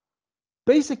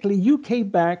 basically you came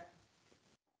back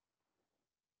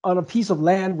on a piece of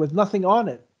land with nothing on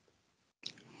it.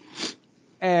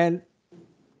 And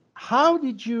how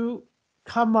did you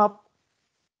come up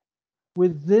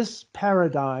with this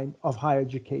paradigm of higher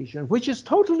education, which is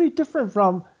totally different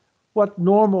from what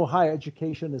normal higher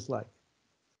education is like?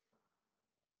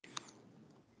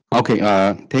 Okay,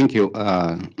 thank you,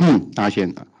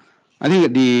 Daxian. I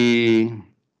think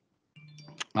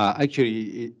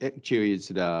actually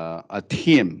it's a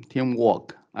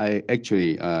teamwork. I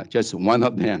actually just one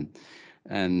of them,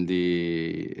 and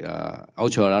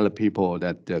also a lot of people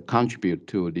that contribute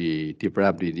to the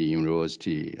development of the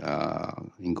university,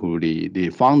 including the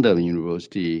founder of the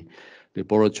university, the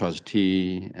board of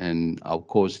trustee, and of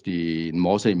course the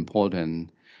most important,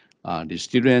 the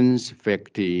students,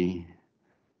 faculty,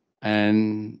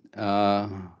 and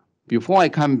before I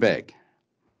come back,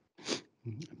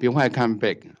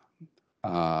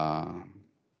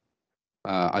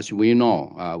 as we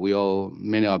know,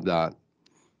 many of the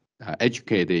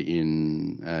educated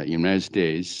in United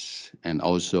States and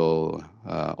also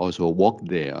work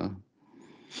there.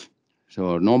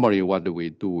 So normally what we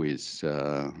do is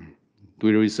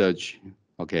do research,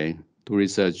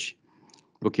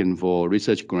 looking for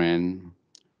research grant,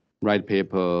 write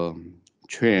paper,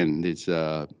 train this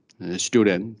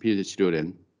student, PhD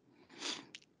student.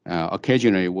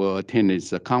 Occasionally we'll attend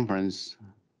this conference,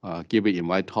 give an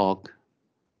invite talk.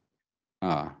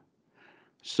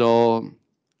 So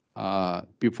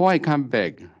before I come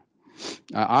back,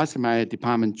 I asked my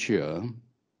department chair,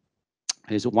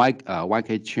 his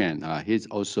YK Chen. He's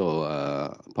also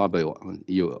probably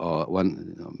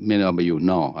many of you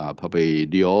know, probably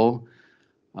Liu,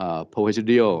 Professor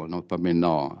Liu, no, probably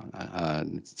know.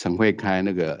 Chen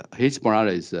Huikai, his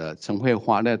brother is Chen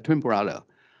Huihua, the twin brother.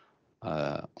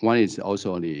 One is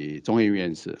also the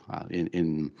Zhongyuan Yuanshi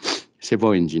in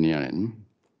civil engineering.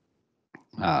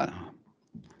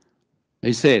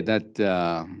 They say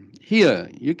that here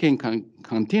you can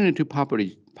continue to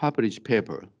publish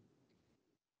paper,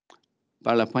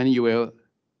 but when you will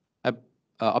have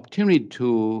opportunity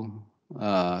to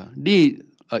lead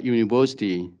a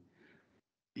university,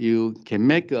 you can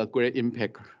make a great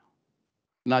impact,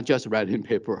 not just writing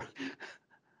paper.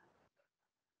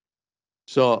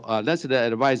 So that's the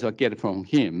advice I get from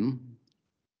him.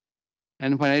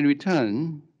 And when I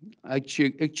return,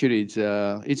 actually it's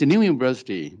a new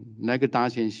university, like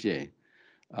Daxian said.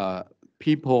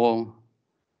 People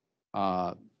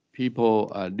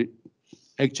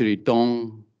actually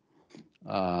don't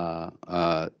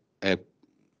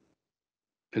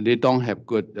they don't have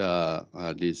good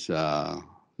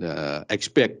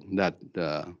expect that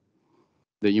the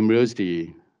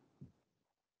university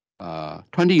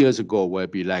 20 years ago will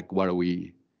be like what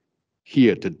we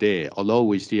here today, although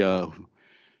we still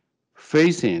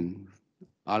facing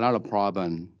a lot of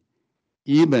problem,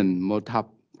 even more tough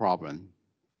problem.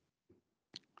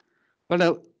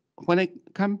 But when I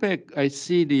come back, I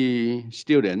see the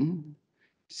student,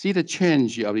 see the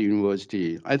change of the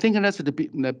university. I think that's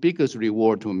the biggest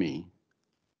reward to me.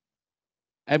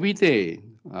 Every day,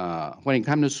 when I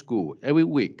come to school, every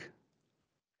week,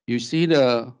 you see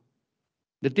the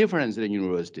difference in the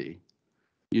university.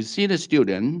 You see the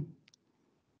student,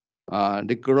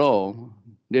 they grow,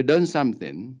 they learn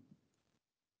something.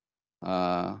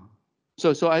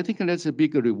 So I think that's a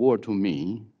big reward to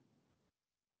me.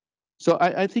 So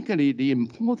I think the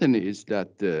important is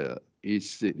that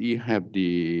you have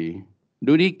the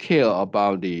really care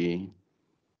about the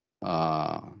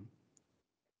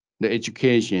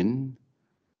education,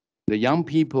 the young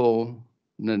people,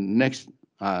 the next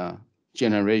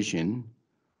generation.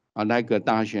 Like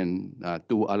Dashan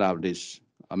do a lot of this.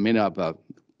 Many of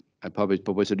I published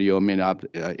Professor Leo, many of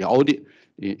all the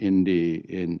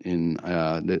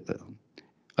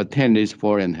attend this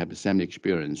forum and have the same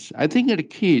experience. I think the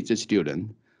key is the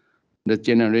student, the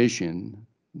generation.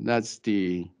 That's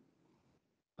that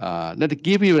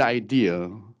give you the idea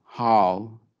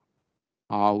how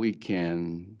we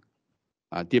can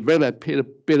develop a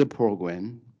better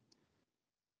program,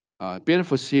 better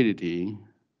facility,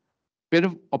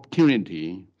 better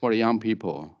opportunity for the young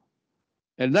people.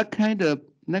 And that kind of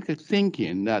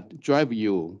thinking that drive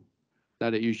you,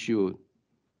 that you should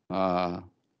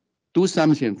do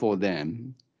something for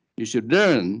them. You should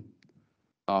learn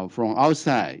from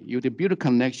outside. You build a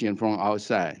connection from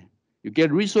outside. You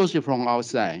get resources from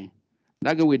outside.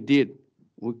 Like we did,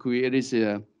 we created this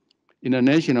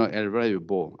international advisory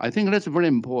board. I think that's very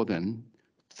important.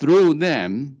 Through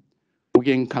them, we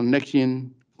can connect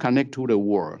to the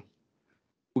world.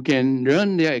 We can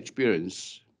learn their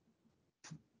experience,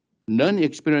 learn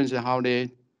experience how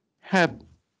they help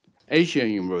Asian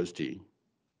university.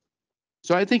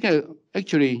 So I think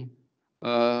actually we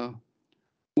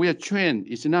are trained,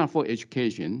 it's not for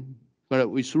education, but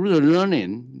we through the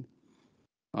learning.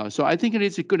 So I think it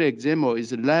is a good example,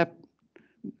 is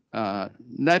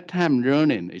lifetime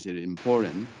learning is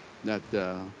important, that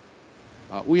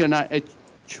we are not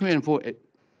trained for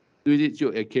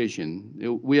individual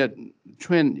education. We are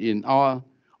trained in our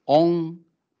own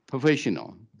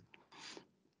professional.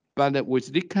 But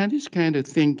with this kind of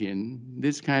thinking,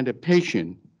 this kind of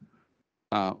patience,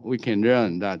 we can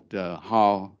learn that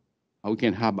how we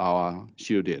can help our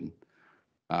children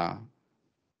have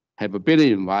a better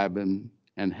environment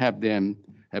and help them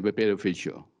have a better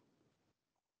future.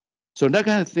 So that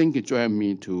kind of thing drive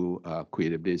me to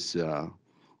create this,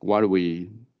 what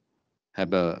we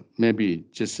have maybe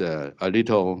just a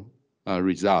little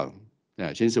result.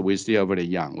 Since we're still very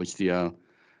young, we still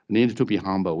need to be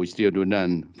humble. We still do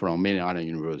learn from many other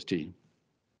universities.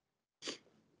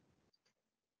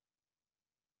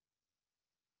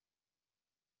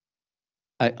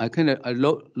 I kind of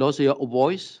lost your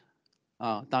voice,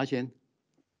 Daxian.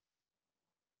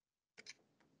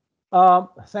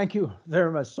 Thank you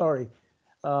very much. Sorry,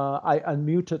 I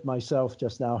unmuted myself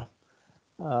just now.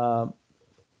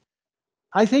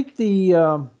 I think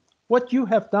what you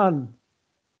have done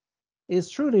is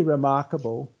truly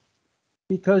remarkable,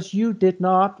 because you did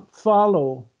not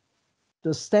follow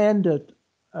the standard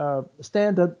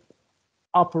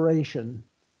operation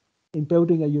in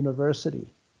building a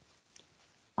university.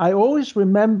 I always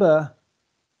remember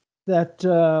that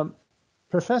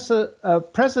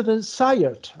President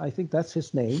Sayert, I think that's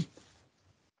his name,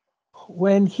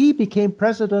 when he became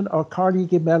president of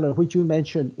Carnegie Mellon, which you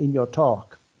mentioned in your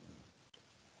talk,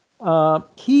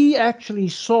 he actually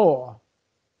saw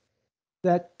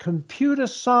that computer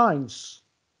science,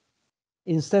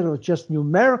 instead of just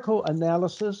numerical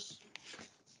analysis,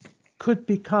 could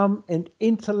become an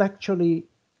intellectually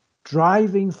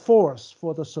driving force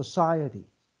for the society.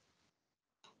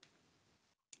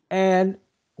 And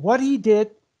what he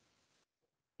did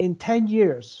in 10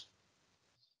 years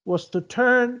was to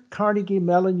turn Carnegie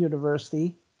Mellon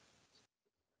University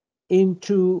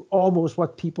into almost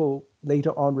what people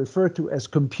later on referred to as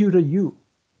Computer U,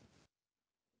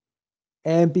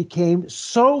 and became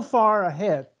so far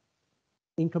ahead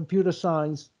in computer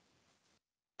science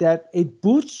that it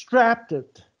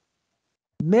bootstrapped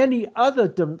many other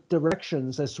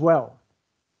directions as well,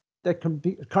 that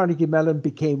Carnegie Mellon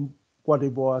became what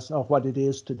it was or what it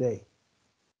is today.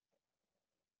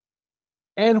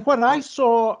 And what I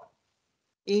saw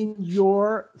in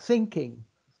your thinking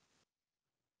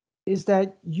is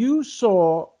that you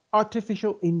saw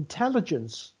artificial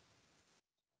intelligence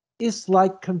is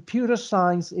like computer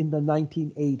science in the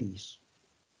 1980s.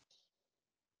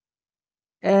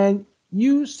 And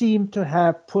you seem to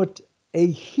have put a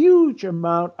huge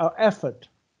amount of effort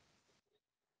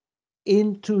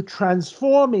into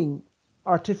transforming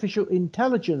artificial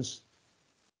intelligence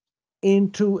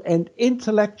into an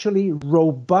intellectually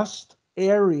robust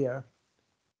area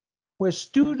where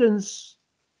students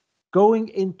going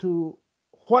into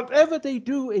whatever they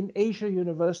do in Asia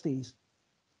universities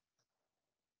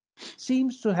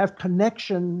seems to have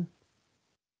connection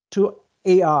to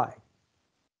AI.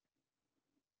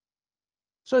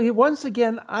 So once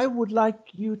again, I would like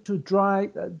you to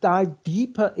dive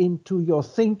deeper into your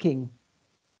thinking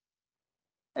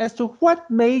as to what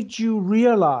made you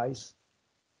realize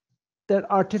that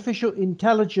artificial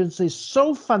intelligence is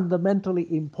so fundamentally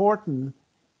important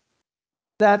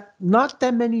that not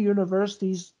that many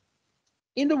universities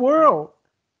in the world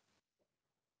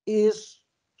is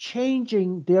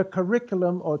changing their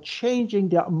curriculum or changing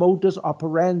their modus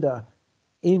operandi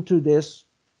into this,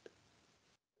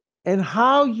 and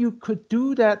how you could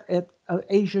do that at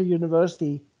Asia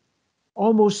University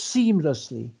almost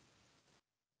seamlessly.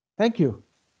 Thank you.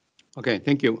 Okay,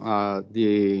 thank you. I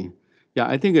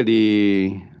think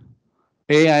the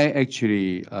AI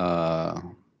actually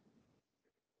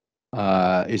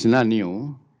is not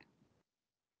new,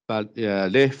 but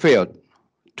they failed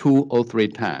 2 or 3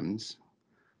 times.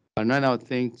 But now I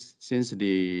think since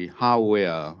the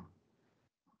hardware,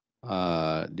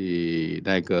 NVIDIA,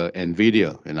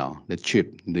 the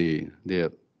chip, they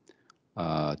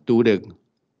do the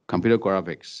computer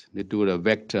graphics, they do the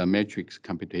vector matrix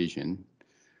computation.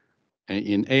 And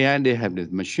in AI, they have the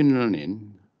machine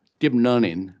learning, deep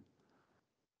learning.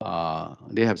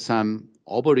 They have some,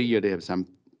 over the year, they have some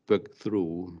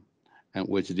breakthrough, and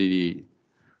which the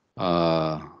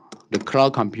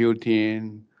cloud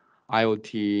computing,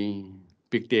 IoT,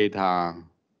 big data,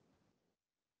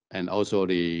 and also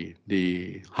the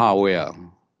hardware.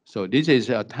 So this is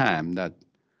a time that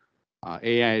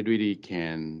AI really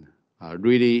can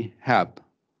really help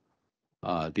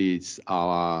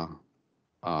our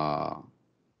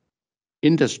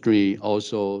industry,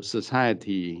 also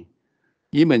society,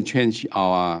 even change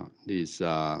our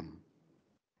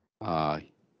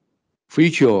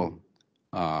future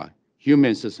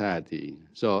human society.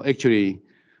 So actually,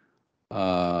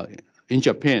 in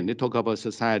Japan, they talk about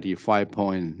society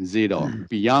 5.0,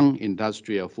 beyond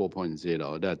industrial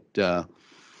 4.0, that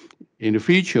in the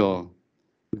future,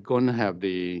 we're going to have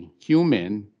the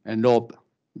human and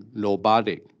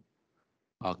robotic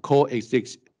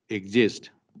coexist.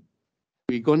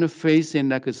 We're going to face in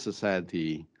like a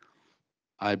society,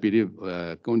 I believe,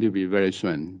 going to be very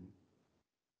soon.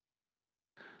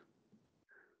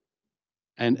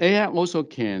 And AI also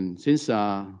can, since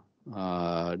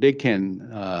they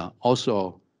can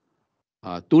also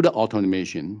do the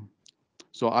automation.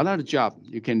 So a lot of job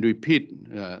you can repeat,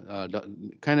 do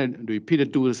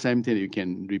the same thing. You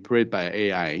can replace by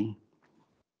AI.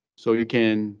 So you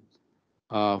can,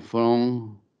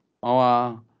 from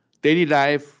our daily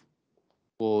life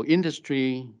or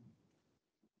industry,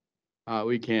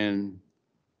 we can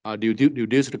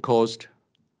reduce the cost.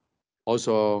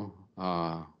 Also,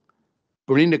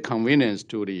 bring the convenience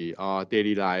to the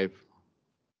daily life.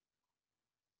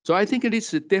 So I think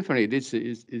this is definitely, this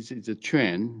is a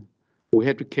trend. We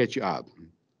have to catch up.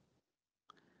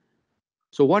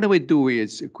 So what we do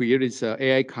is create this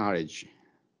AI college.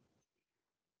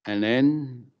 And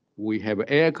then we have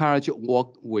AI college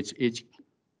work with each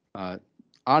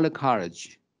other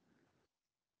college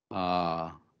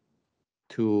to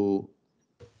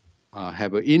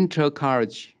have an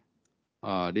inter-college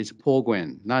this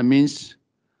program. That means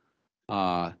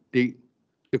the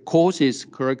courses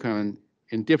curriculum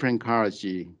in different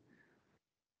colleges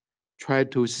try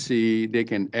to see they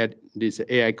can add this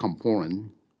AI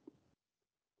component.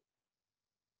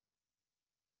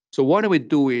 So what we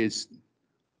do is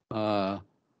not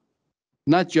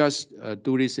just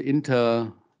do this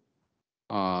inter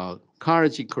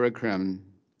college curriculum,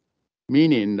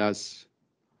 meaning that's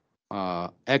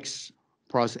X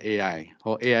plus AI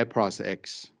or AI plus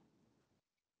X.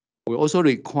 We also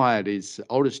require this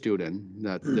all the students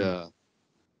that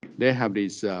they have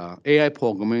this AI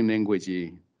programming language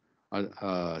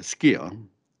skill.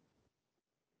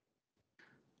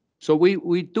 So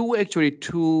we do actually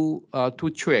two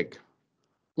tracks.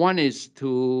 One is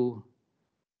to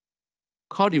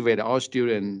cultivate our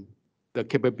students the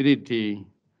capability.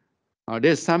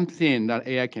 There's something that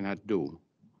AI cannot do,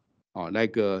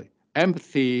 like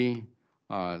empathy,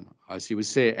 as you would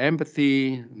say,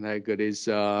 empathy, like it is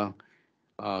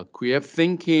creative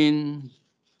thinking,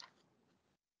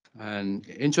 and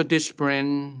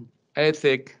interdisciplinary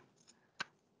ethic.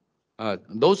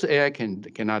 Those AI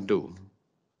cannot do.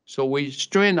 So we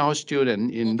train our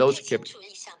students in those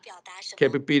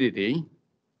capability.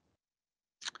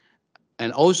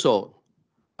 And also,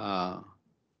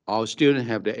 our students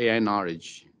have the AI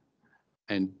knowledge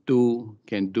and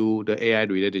can do the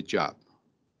AI-related job.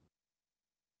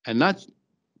 And not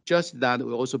just that,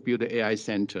 we also build the AI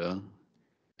center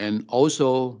and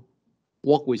also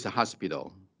work with the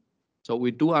hospital. So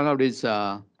we do a lot of this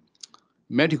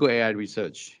medical AI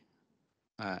research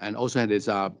and also have this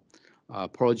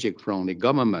project from the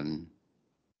government.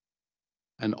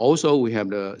 And also we have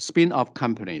the spin-off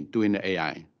company doing the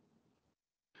AI.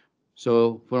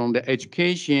 So from the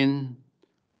education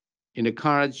in the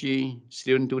college,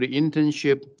 students do the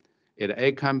internship at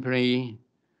a company,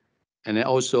 and then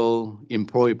also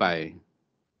employed by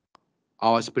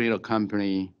our spin-off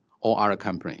company or other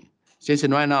company. Since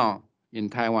right now in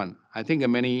Taiwan, I think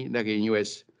many, like in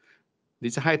US,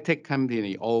 this high-tech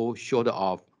company all short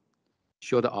of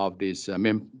this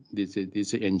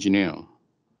engineer.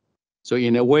 So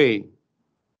in a way,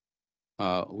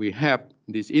 we have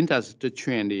this industry to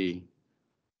train the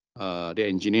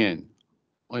engineer,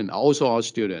 and also our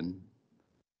students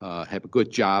have a good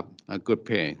job, a good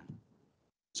pay.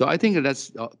 So I think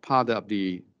that's part of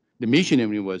the mission of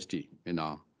university.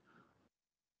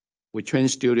 We train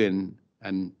students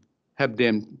and help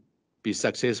them be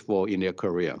successful in their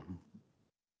career.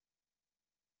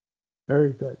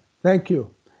 Very good. Thank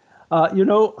you.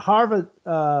 Harvard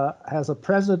has a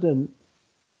president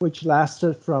which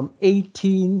lasted from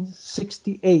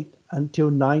 1868 until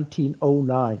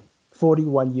 1909,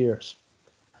 41 years.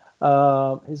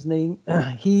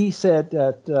 He said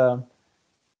that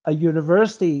a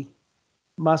university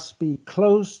must be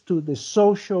close to the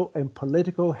social and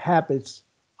political habits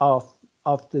of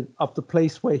the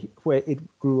place where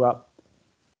it grew up.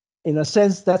 In a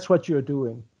sense, that's what you're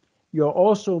doing. You're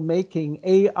also making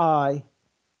AI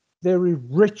very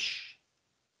rich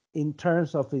in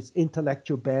terms of its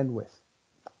intellectual bandwidth.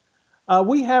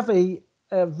 We have a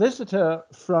visitor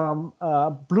from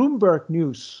Bloomberg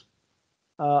News.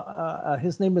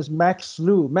 His name is Max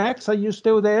Liu. Max, are you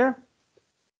still there?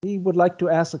 He would like to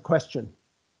ask a question.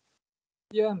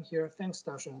 Yeah, I'm here. Thanks,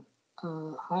 Darshan.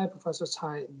 Hi, Professor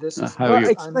Tsai. This is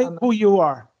explain who you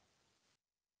are.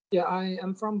 Yeah, I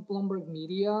am from Bloomberg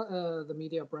Media, the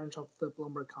media branch of the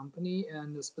Bloomberg company,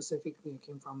 and specifically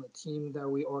came from a team that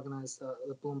we organized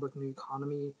the Bloomberg New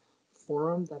Economy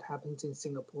Forum that happens in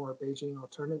Singapore, Beijing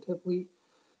alternatively.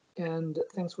 And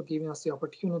thanks for giving us the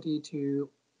opportunity to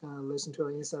listen to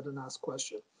our insight and ask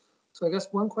questions. So I guess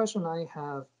one question I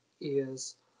have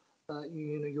is,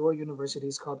 your university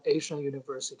is called Asia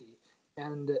University,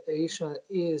 and Asia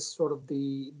is sort of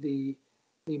the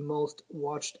most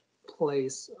watched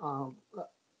place out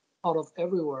of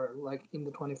everywhere, like in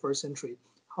the 21st century.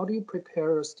 How do you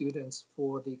prepare students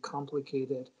for the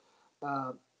complicated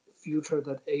future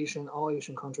that all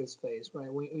Asian countries face, right?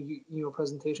 In your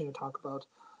presentation, you talk about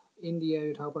India,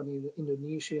 you talk about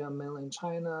Indonesia, mainland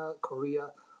China,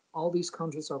 Korea. All these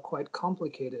countries are quite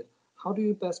complicated. How do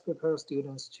you best prepare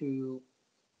students to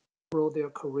grow their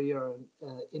career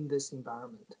in this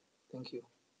environment? Thank you.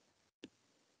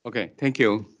 Okay, thank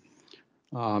you,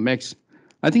 Max.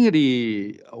 I think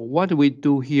what we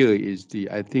do here is the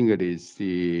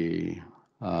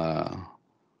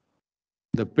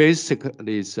basic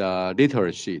is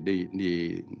literacy.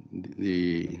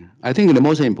 I think the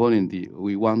most important,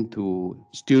 we want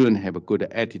students have a good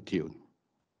attitude.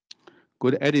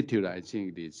 Good attitude, I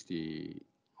think, is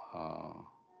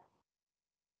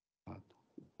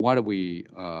what we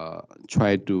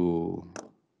try to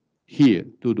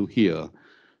do here.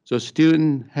 So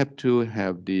students have to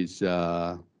have this,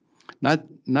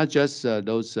 not just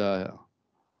those,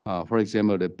 for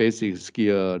example, the basic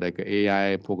skill like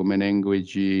AI, programming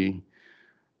language,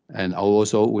 and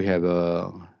also we have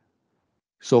a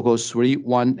so-called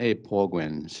 3-1-A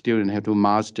program. Students have to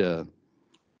master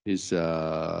this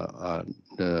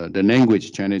the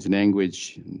language, Chinese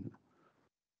language,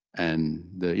 and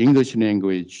the English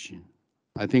language.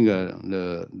 I think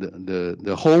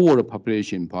the whole world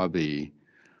population probably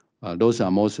those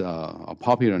are most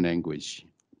popular language,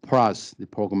 plus the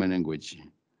programming language.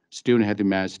 Students have to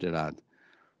master that.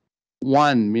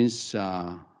 One means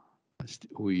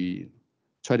we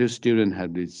try to students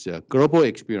have this global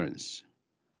experience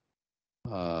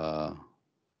at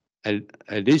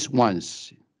least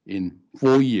once in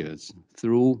 4 years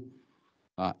through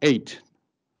 8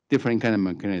 different kind of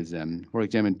mechanism. For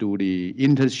example, do the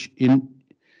internship,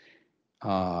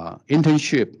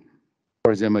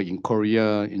 for example, in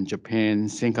Korea, in Japan,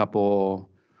 Singapore,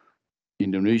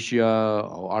 Indonesia,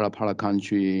 or other part of the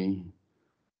country,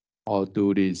 or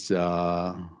do this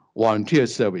volunteer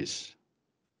service,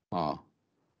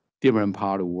 different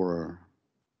part of the world,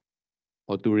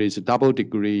 or do this double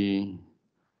degree,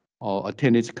 or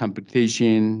attend this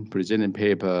competition, present a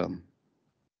paper.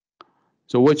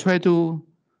 So we try to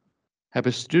have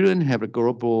a student have a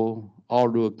global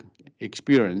outlook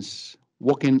experience,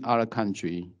 work in other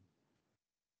country,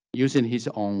 using his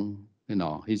own,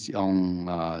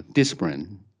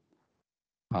 discipline,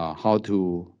 how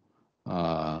to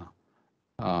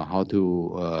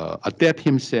adapt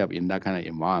himself in that kind of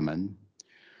environment.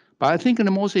 But I think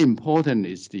the most important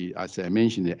is as I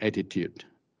mentioned, the attitude,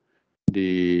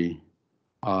 the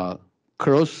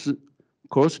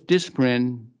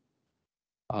cross-discipline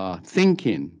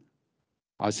thinking,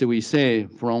 as we say,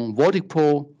 from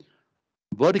vertical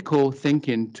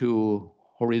thinking to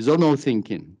horizontal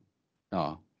thinking,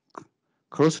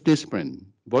 cross-discipline,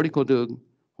 vertical to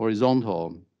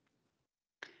horizontal,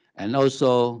 and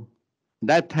also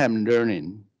lifetime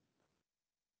learning.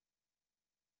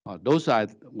 Those are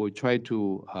we try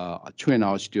to train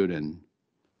our students.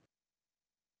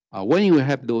 When you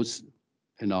have those,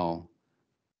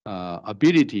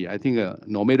 ability, I think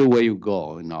no matter where you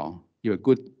go, you have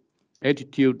good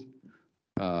attitude,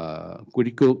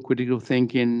 critical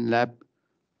thinking,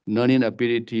 learning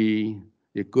ability,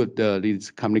 a good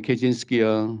communication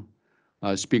skill,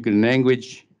 speaking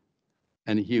language,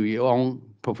 and your own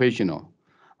professional.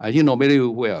 I think no matter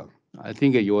where, I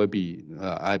think you will be.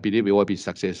 I believe you will be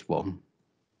successful.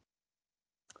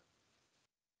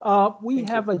 We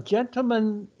have a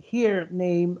gentleman here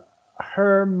named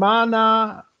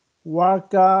Hermana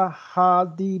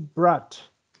Wargahadibrat.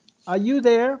 Are you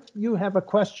there? You have a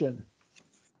question.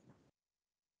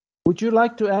 Would you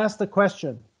like to ask the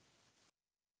question?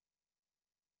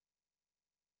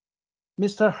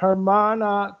 Mr.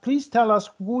 Hermana, please tell us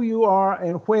who you are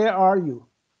and where are you?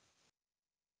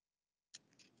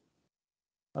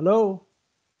 Hello?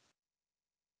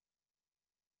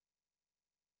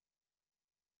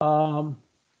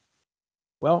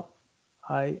 Well,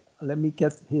 let me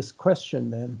get his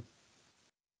question then.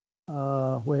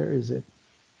 Where is it?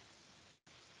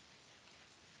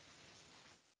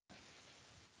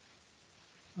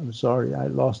 I'm sorry, I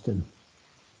lost him.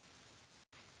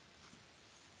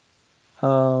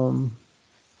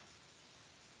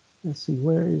 Let's see,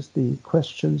 where is the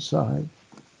question side?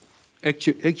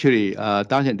 Actually,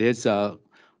 Dr. There's a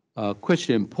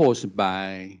question posed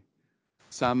by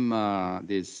some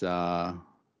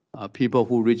people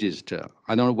who register.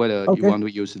 I don't know whether you want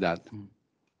to use that.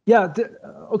 Yeah,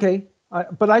 okay,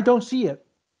 but I don't see it.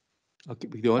 Okay,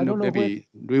 we don't know, maybe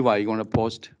Riva, you want to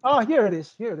post? Oh, here it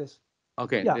is, here it is.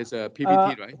 Okay, yeah. There's a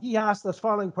PPT, right? He asked the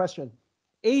following question.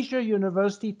 Asia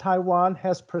University Taiwan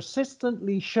has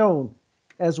persistently shown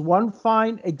as one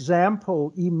fine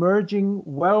example emerging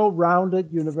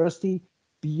well-rounded university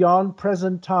beyond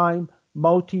present time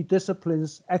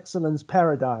multidisciplines excellence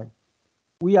paradigm.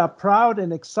 We are proud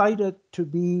and excited to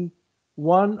be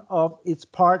one of its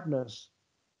partners.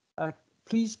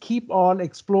 Please keep on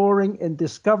exploring and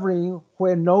discovering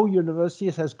where no university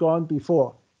has gone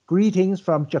before. Greetings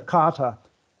from Jakarta.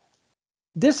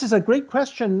 This is a great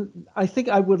question. I think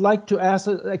I would like to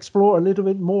explore a little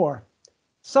bit more.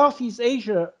 Southeast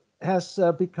Asia has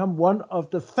become one of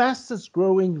the fastest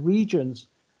growing regions,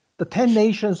 the 10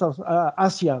 nations of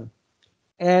ASEAN.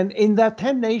 And in that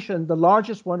 10 nations, the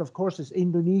largest one, of course, is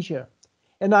Indonesia.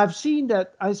 And I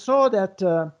saw that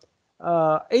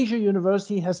Asia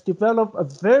University has developed a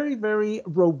very, very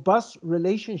robust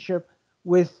relationship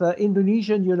with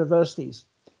Indonesian universities.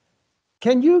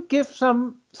 Can you give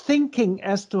some thinking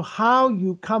as to how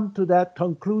you come to that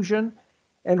conclusion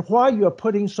and why you are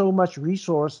putting so much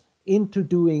resource into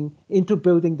building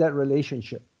that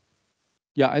relationship?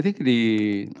 Yeah, I think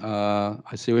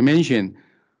as we mentioned,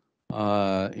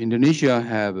 Indonesia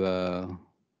have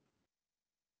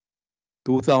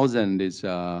 2,000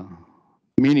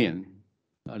 million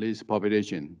this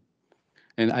population,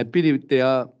 and I believe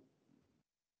the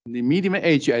median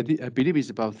age I believe is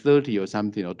about 30 or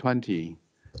something or 20.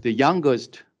 The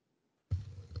youngest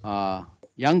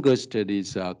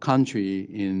is country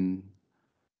in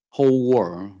whole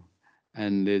world,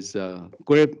 and there's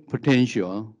great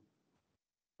potential.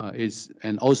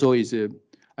 And also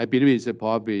I believe it's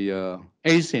probably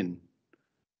ASEAN.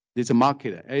 It's a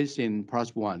market. ASEAN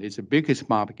 +1. It's the biggest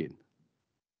market.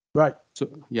 Right. So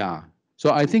yeah.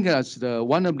 So I think as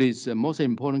one of these most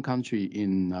important country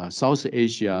in South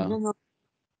Asia.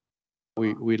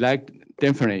 we like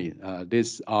definitely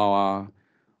this our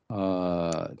we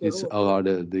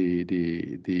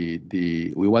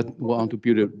want to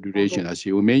build a relation. As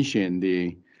you mentioned,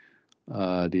 in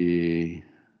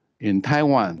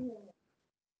Taiwan,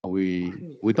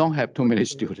 we don't have too many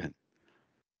students.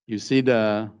 You see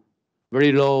the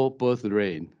very low birth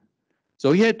rate,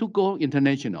 so you have to go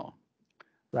international.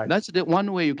 Right. That's the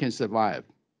one way you can survive.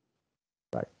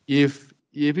 Right. If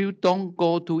you don't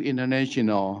go to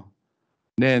international,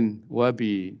 then it will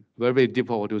be very, very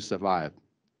difficult to survive.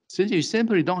 Since you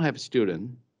simply don't have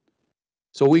students,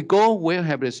 so we go where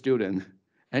have the student,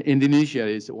 and Indonesia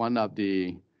is one of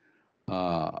the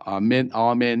our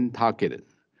main target.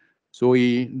 So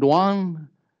we run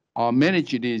or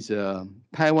manage this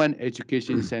Taiwan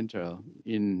Education Center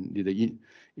in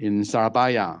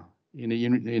Surabaya,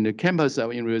 in the campus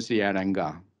of University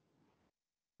Airlangga.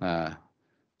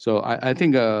 So I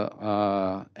think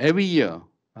every year,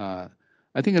 I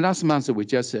think last month we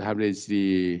just have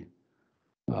the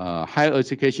higher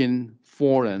education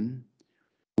forum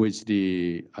with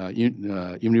the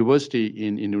university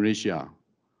in Indonesia.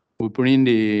 We bring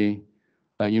the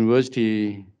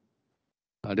university,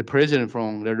 the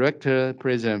rector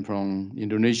president from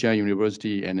Indonesia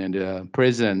University, and then the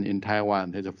president in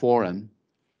Taiwan as a forum,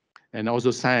 and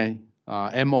also sign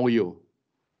MOU.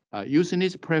 Using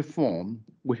this platform,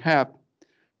 we have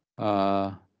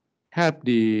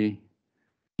the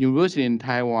university in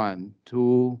Taiwan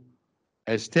to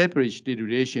establish the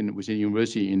relation with the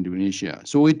university in Indonesia.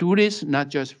 So we do this not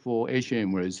just for Asian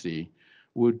University,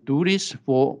 we do this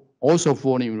also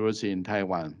for the university in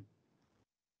Taiwan.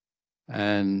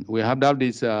 And we have done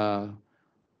this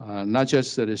not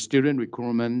just the student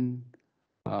recruitment,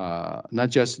 not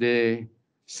just the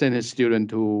send a student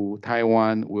to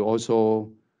Taiwan, we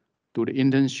also do the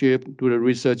internship, do the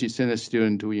research, send a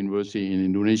student to university in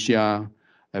Indonesia,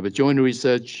 have a joint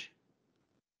research.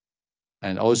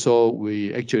 And also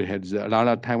we actually had a lot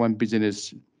of Taiwan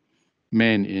business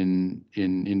men in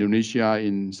Indonesia,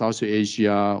 in South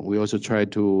Asia. We also try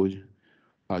to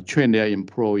train their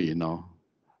employee,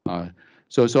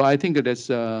 So I think that's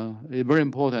a very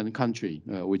important country.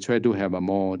 We try to have a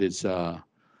more this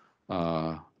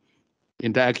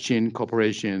interaction,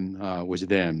 cooperation with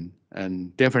them,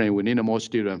 and definitely we need more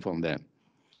students from them.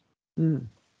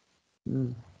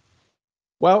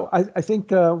 Well, I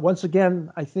think once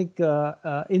again, I think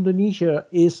Indonesia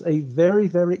is a very,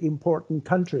 very important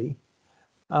country,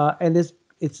 and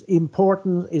its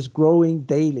importance is growing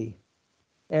daily,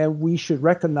 and we should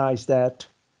recognize that.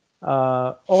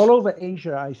 All over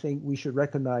Asia, I think we should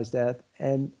recognize that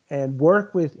and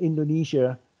work with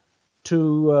Indonesia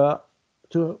to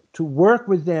work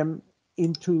with them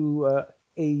into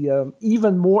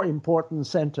even more important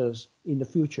centers in the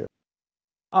future.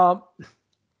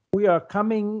 We are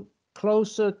coming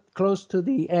close to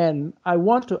the end. I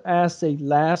want to ask a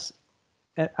last,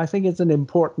 and I think it's an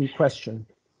important question.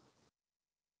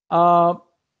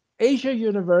 Asia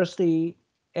University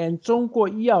and 中国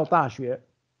医药大学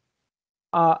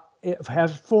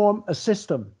have formed a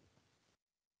system.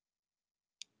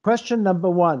 Question number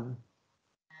one,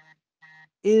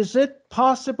 is it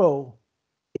possible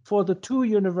for the two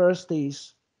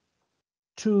universities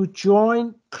to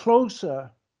join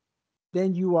closer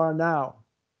than you are now?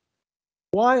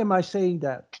 Why am I saying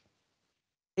that?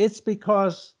 It's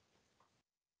because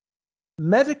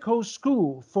medical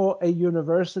school for a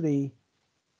university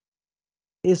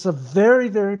is a very,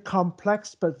 very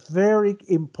complex but very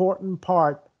important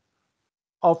part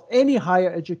of any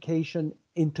higher education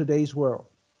in today's world.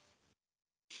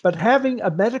 But having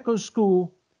a medical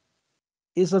school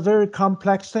is a very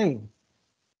complex thing.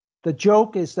 The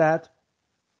joke is that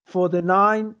for the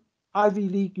 9 Ivy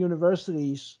League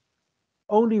universities,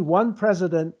 only one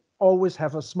president always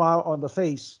have a smile on the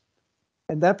face,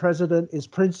 and that president is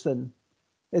Princeton.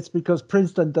 It's because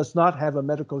Princeton does not have a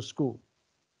medical school.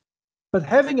 But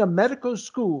having a medical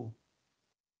school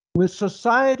with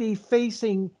society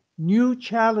facing new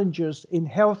challenges in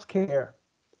healthcare,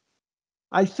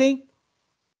 I think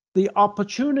the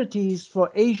opportunities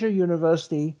for Asia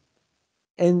University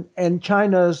and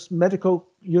China's medical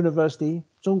university,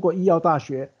 中国医药大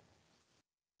学,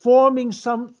 forming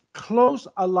some close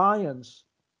alliance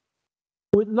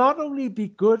would not only be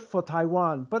good for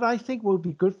Taiwan, but I think will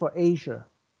be good for Asia.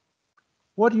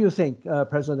 What do you think,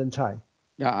 President Tsai?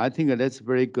 Yeah, I think that's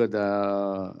very good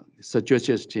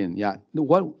suggestion. Yeah,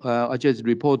 what I just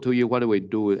report to you what we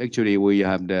do. Actually, we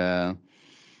have the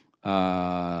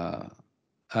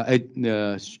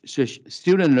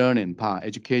student learning part,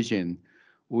 education.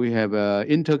 We have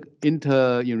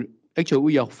actually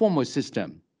we are formal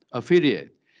system affiliate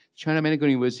China Medical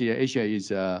University Asia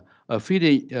is a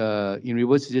affiliate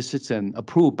university system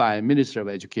approved by Ministry of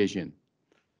Education.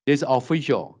 This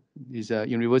official is a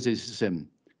university system,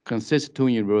 consists of 2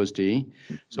 universities.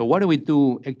 So what do we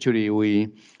do? Actually, we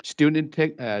students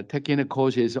taking the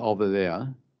courses over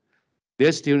there.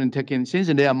 Their students taking, since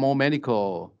there are more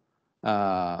medical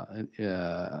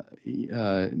the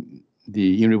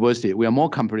university, we are more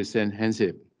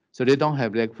comprehensive. So they don't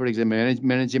have, like, for example,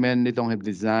 management, they don't have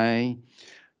design,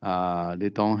 they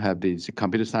don't have this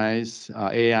computer science,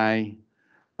 AI.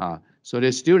 So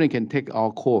the student can take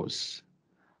our course.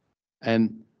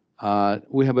 And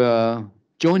we have a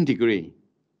joint degree.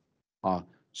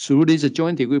 Through this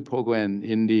joint degree program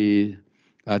in the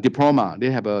diploma,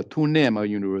 they have a 2 name of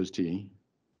university.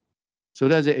 So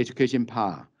that's the education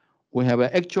part. We have an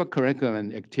actual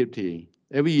curriculum activity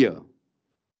every year.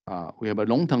 We have a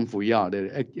long-term fuyao,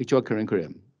 the actual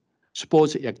curriculum.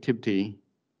 Sports activity,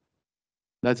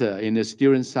 that's in the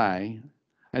student side.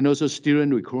 And also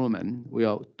student recruitment,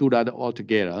 we'll do that all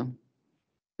together.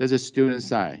 That's the student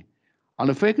side. On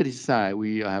the faculty side,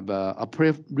 we have a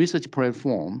research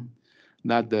platform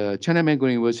that the China Medical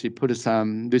University put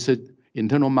some research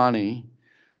internal money.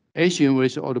 Asian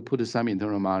University also put some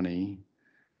internal money.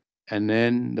 And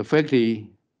then the faculty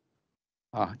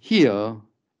here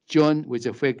join with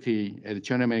the faculty at the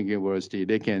China Medical University.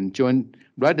 They can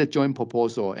write a joint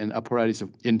proposal and apply this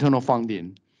internal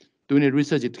funding, doing the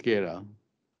research together.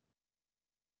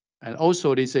 And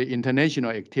also this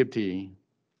international activity,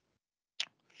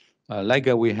 like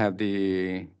we have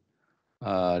the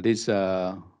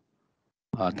Taiwan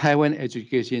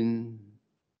Education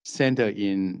Center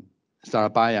in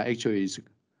Surabaya. Actually is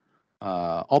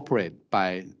operated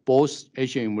by both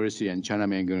Asian University and China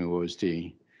Medical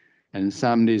University. And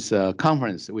some this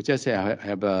conference, we just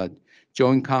have a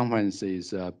joint conference,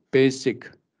 is basic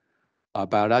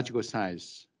biological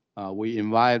science. We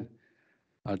invite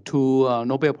 2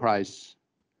 Nobel Prize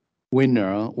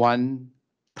winner, 1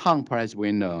 Tang Prize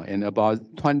winner, and about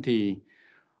 20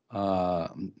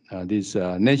 this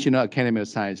National Academy of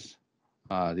Science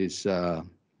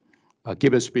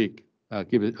give a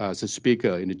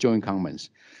speaker in the joint conference.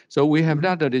 So we have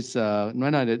that is a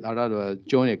lot of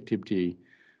joint activity,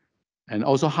 and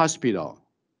also hospital.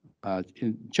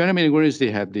 In China Medical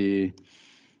University have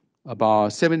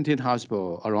about 17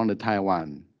 hospitals around the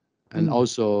Taiwan, and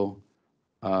also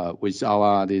with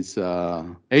our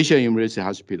Asian University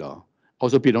Hospital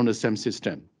also belong the same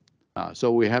system.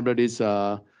 So we have this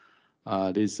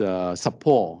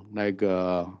support, like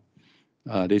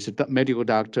this medical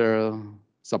doctor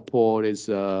support, is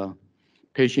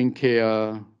patient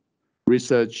care,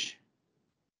 research.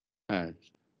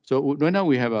 So right now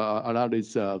we have a lot of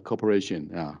this cooperation.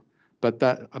 But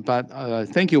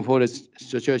thank you for this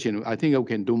suggestion. I think we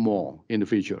can do more in the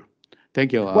future.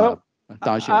 Thank you. Well,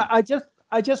 I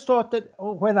just thought that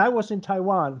when I was in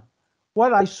Taiwan,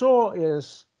 what I saw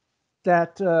is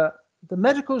that the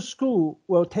medical school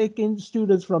will take in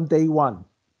students from day one,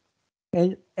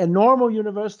 and normal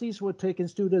universities will take in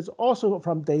students also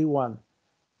from day one.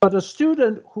 But a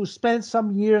student who spent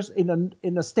some years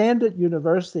in a standard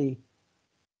university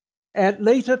at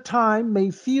later time may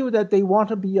feel that they want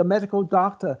to be a medical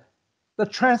doctor. The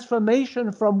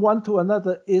transformation from one to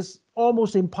another is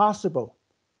almost impossible.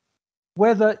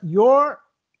 Whether your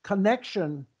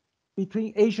connection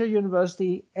between Asia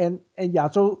University and 亚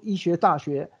洲医学大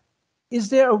学, is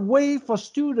there a way for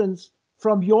students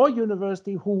from your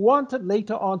university who wanted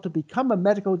later on to become a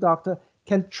medical doctor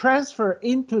can transfer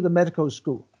into the medical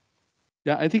school?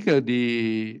 Yeah, I think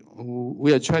we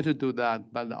are trying to do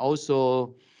that, but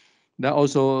also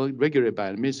regulated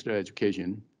by the Ministry of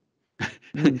Education.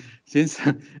 Since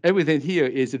everything here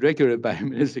is regulated by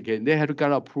Ministry of Education, they have to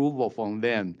get approval from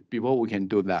them before we can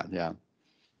do that. Yeah.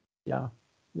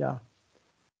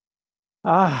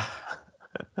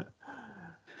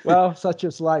 Well, such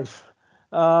is life.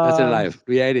 That's a life,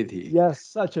 reality. Yes,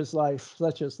 such is life.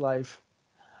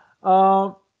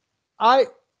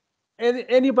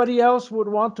 Anybody else would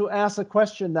want to ask a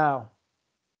question now?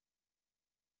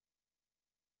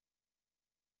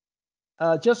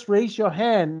 Just raise your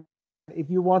hand if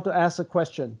you want to ask a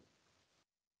question.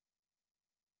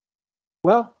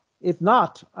 Well, if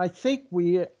not, I think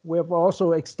we have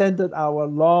also extended our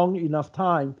long enough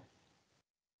time.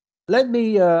 Let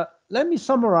me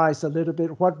summarize a little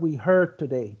bit what we heard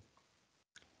today,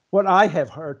 what I have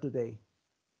heard today.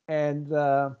 And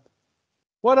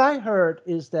what I heard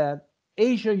is that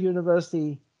Asia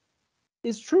University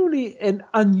is truly an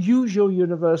unusual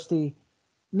university,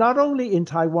 not only in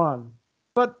Taiwan,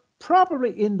 but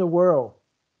probably in the world,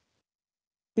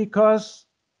 because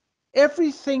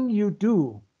everything you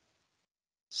do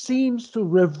seems to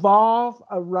revolve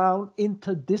around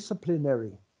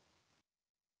interdisciplinary.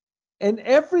 And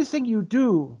everything you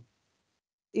do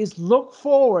is look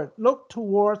forward, look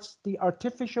towards the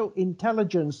artificial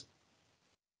intelligence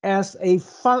as a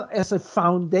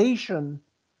foundation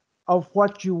of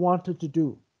what you wanted to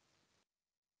do.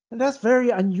 And that's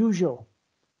very unusual.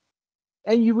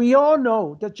 And we all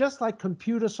know that just like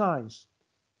computer science,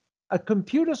 a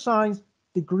computer science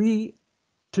degree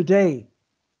today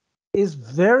is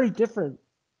very different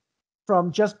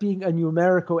from just being a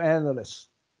numerical analyst.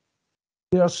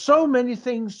 There are so many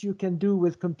things you can do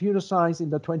with computer science in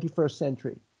the 21st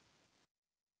century.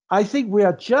 I think we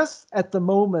are just at the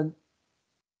moment,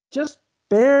 just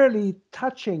barely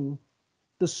touching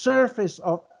the surface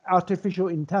of artificial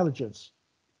intelligence.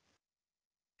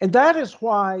 And that is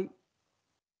why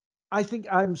I think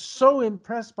I'm so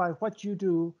impressed by what you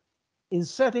do in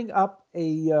setting up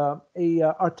a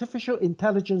artificial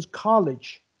intelligence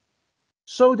college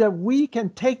so that we can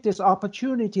take this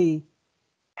opportunity,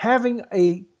 having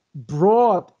a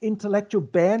broad intellectual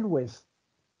bandwidth,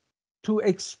 to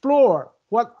explore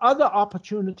what other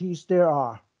opportunities there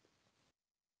are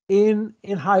in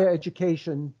higher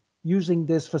education using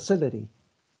this facility.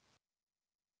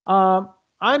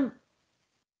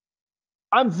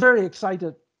 I'm very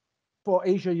excited for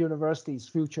Asia University's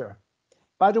future.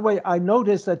 By the way, I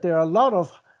noticed that there are a lot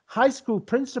of high school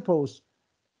principals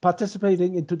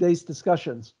participating in today's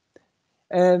discussions,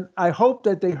 and I hope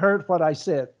that they heard what I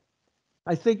said.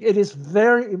 I think it is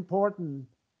very important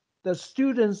that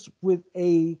students with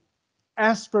an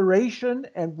aspiration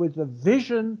and with a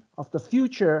vision of the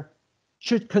future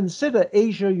should consider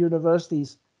Asia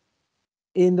universities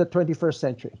in the 21st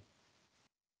century.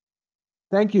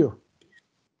 Thank you.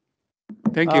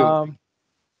 Thank you.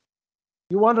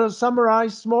 You want to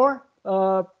summarize more,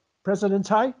 President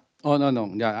Tsai? Oh,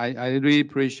 no. Yeah, I really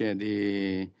appreciate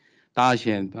the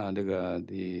Daxian,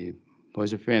 the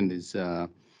voice of friend is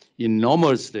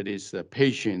enormous, that is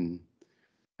patient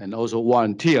and also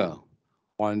volunteer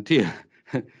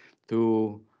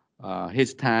to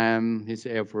his time, his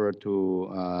effort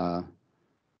to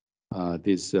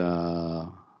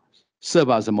serve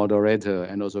as a moderator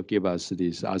and also give us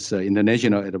this as an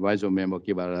international advisor member,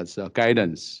 give us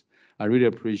guidance. I really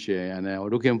appreciate, and I'm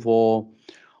looking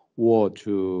forward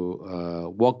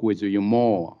to work with you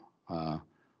more,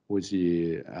 with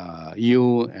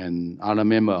you and other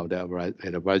members of the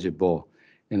advisory board.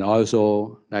 And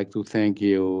also like to thank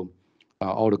you,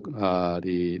 all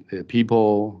the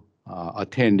people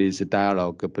attend this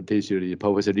dialogue, particularly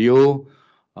Professor Liu,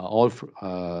 all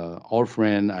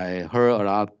friends. I heard a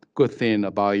lot good thing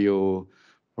about you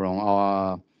from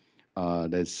our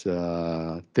that's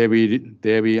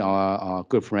David, our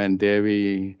good friend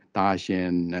David,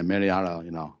 Daxian, and many other.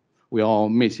 We all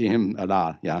miss him a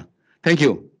lot. Yeah, thank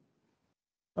you.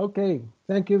 Okay,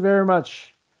 thank you very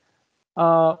much.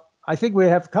 I think we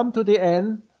have come to the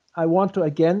end. I want to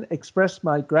again express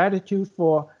my gratitude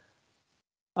for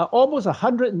almost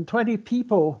 120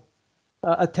 people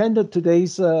attended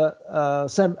today's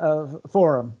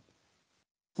forum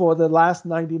for the last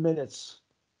 90 minutes.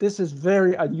 This is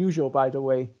very unusual, by the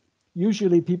way.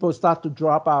 Usually people start to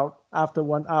drop out after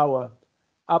 1 hour.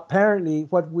 Apparently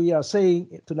what we are saying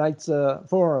in tonight's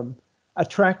forum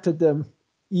attracted them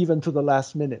even to the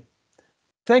last minute.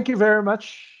 Thank you very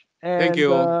much. And thank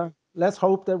you. Let's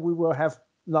hope that we will have,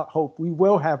 we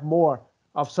will have more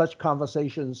of such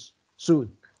conversations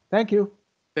soon. Thank you.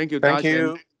 Thank you, Thank Daxian.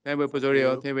 you. Thank you,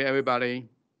 Professor. Thank you, everybody.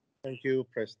 Thank you,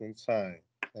 President Tsai.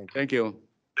 Thank you.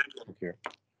 Thank you.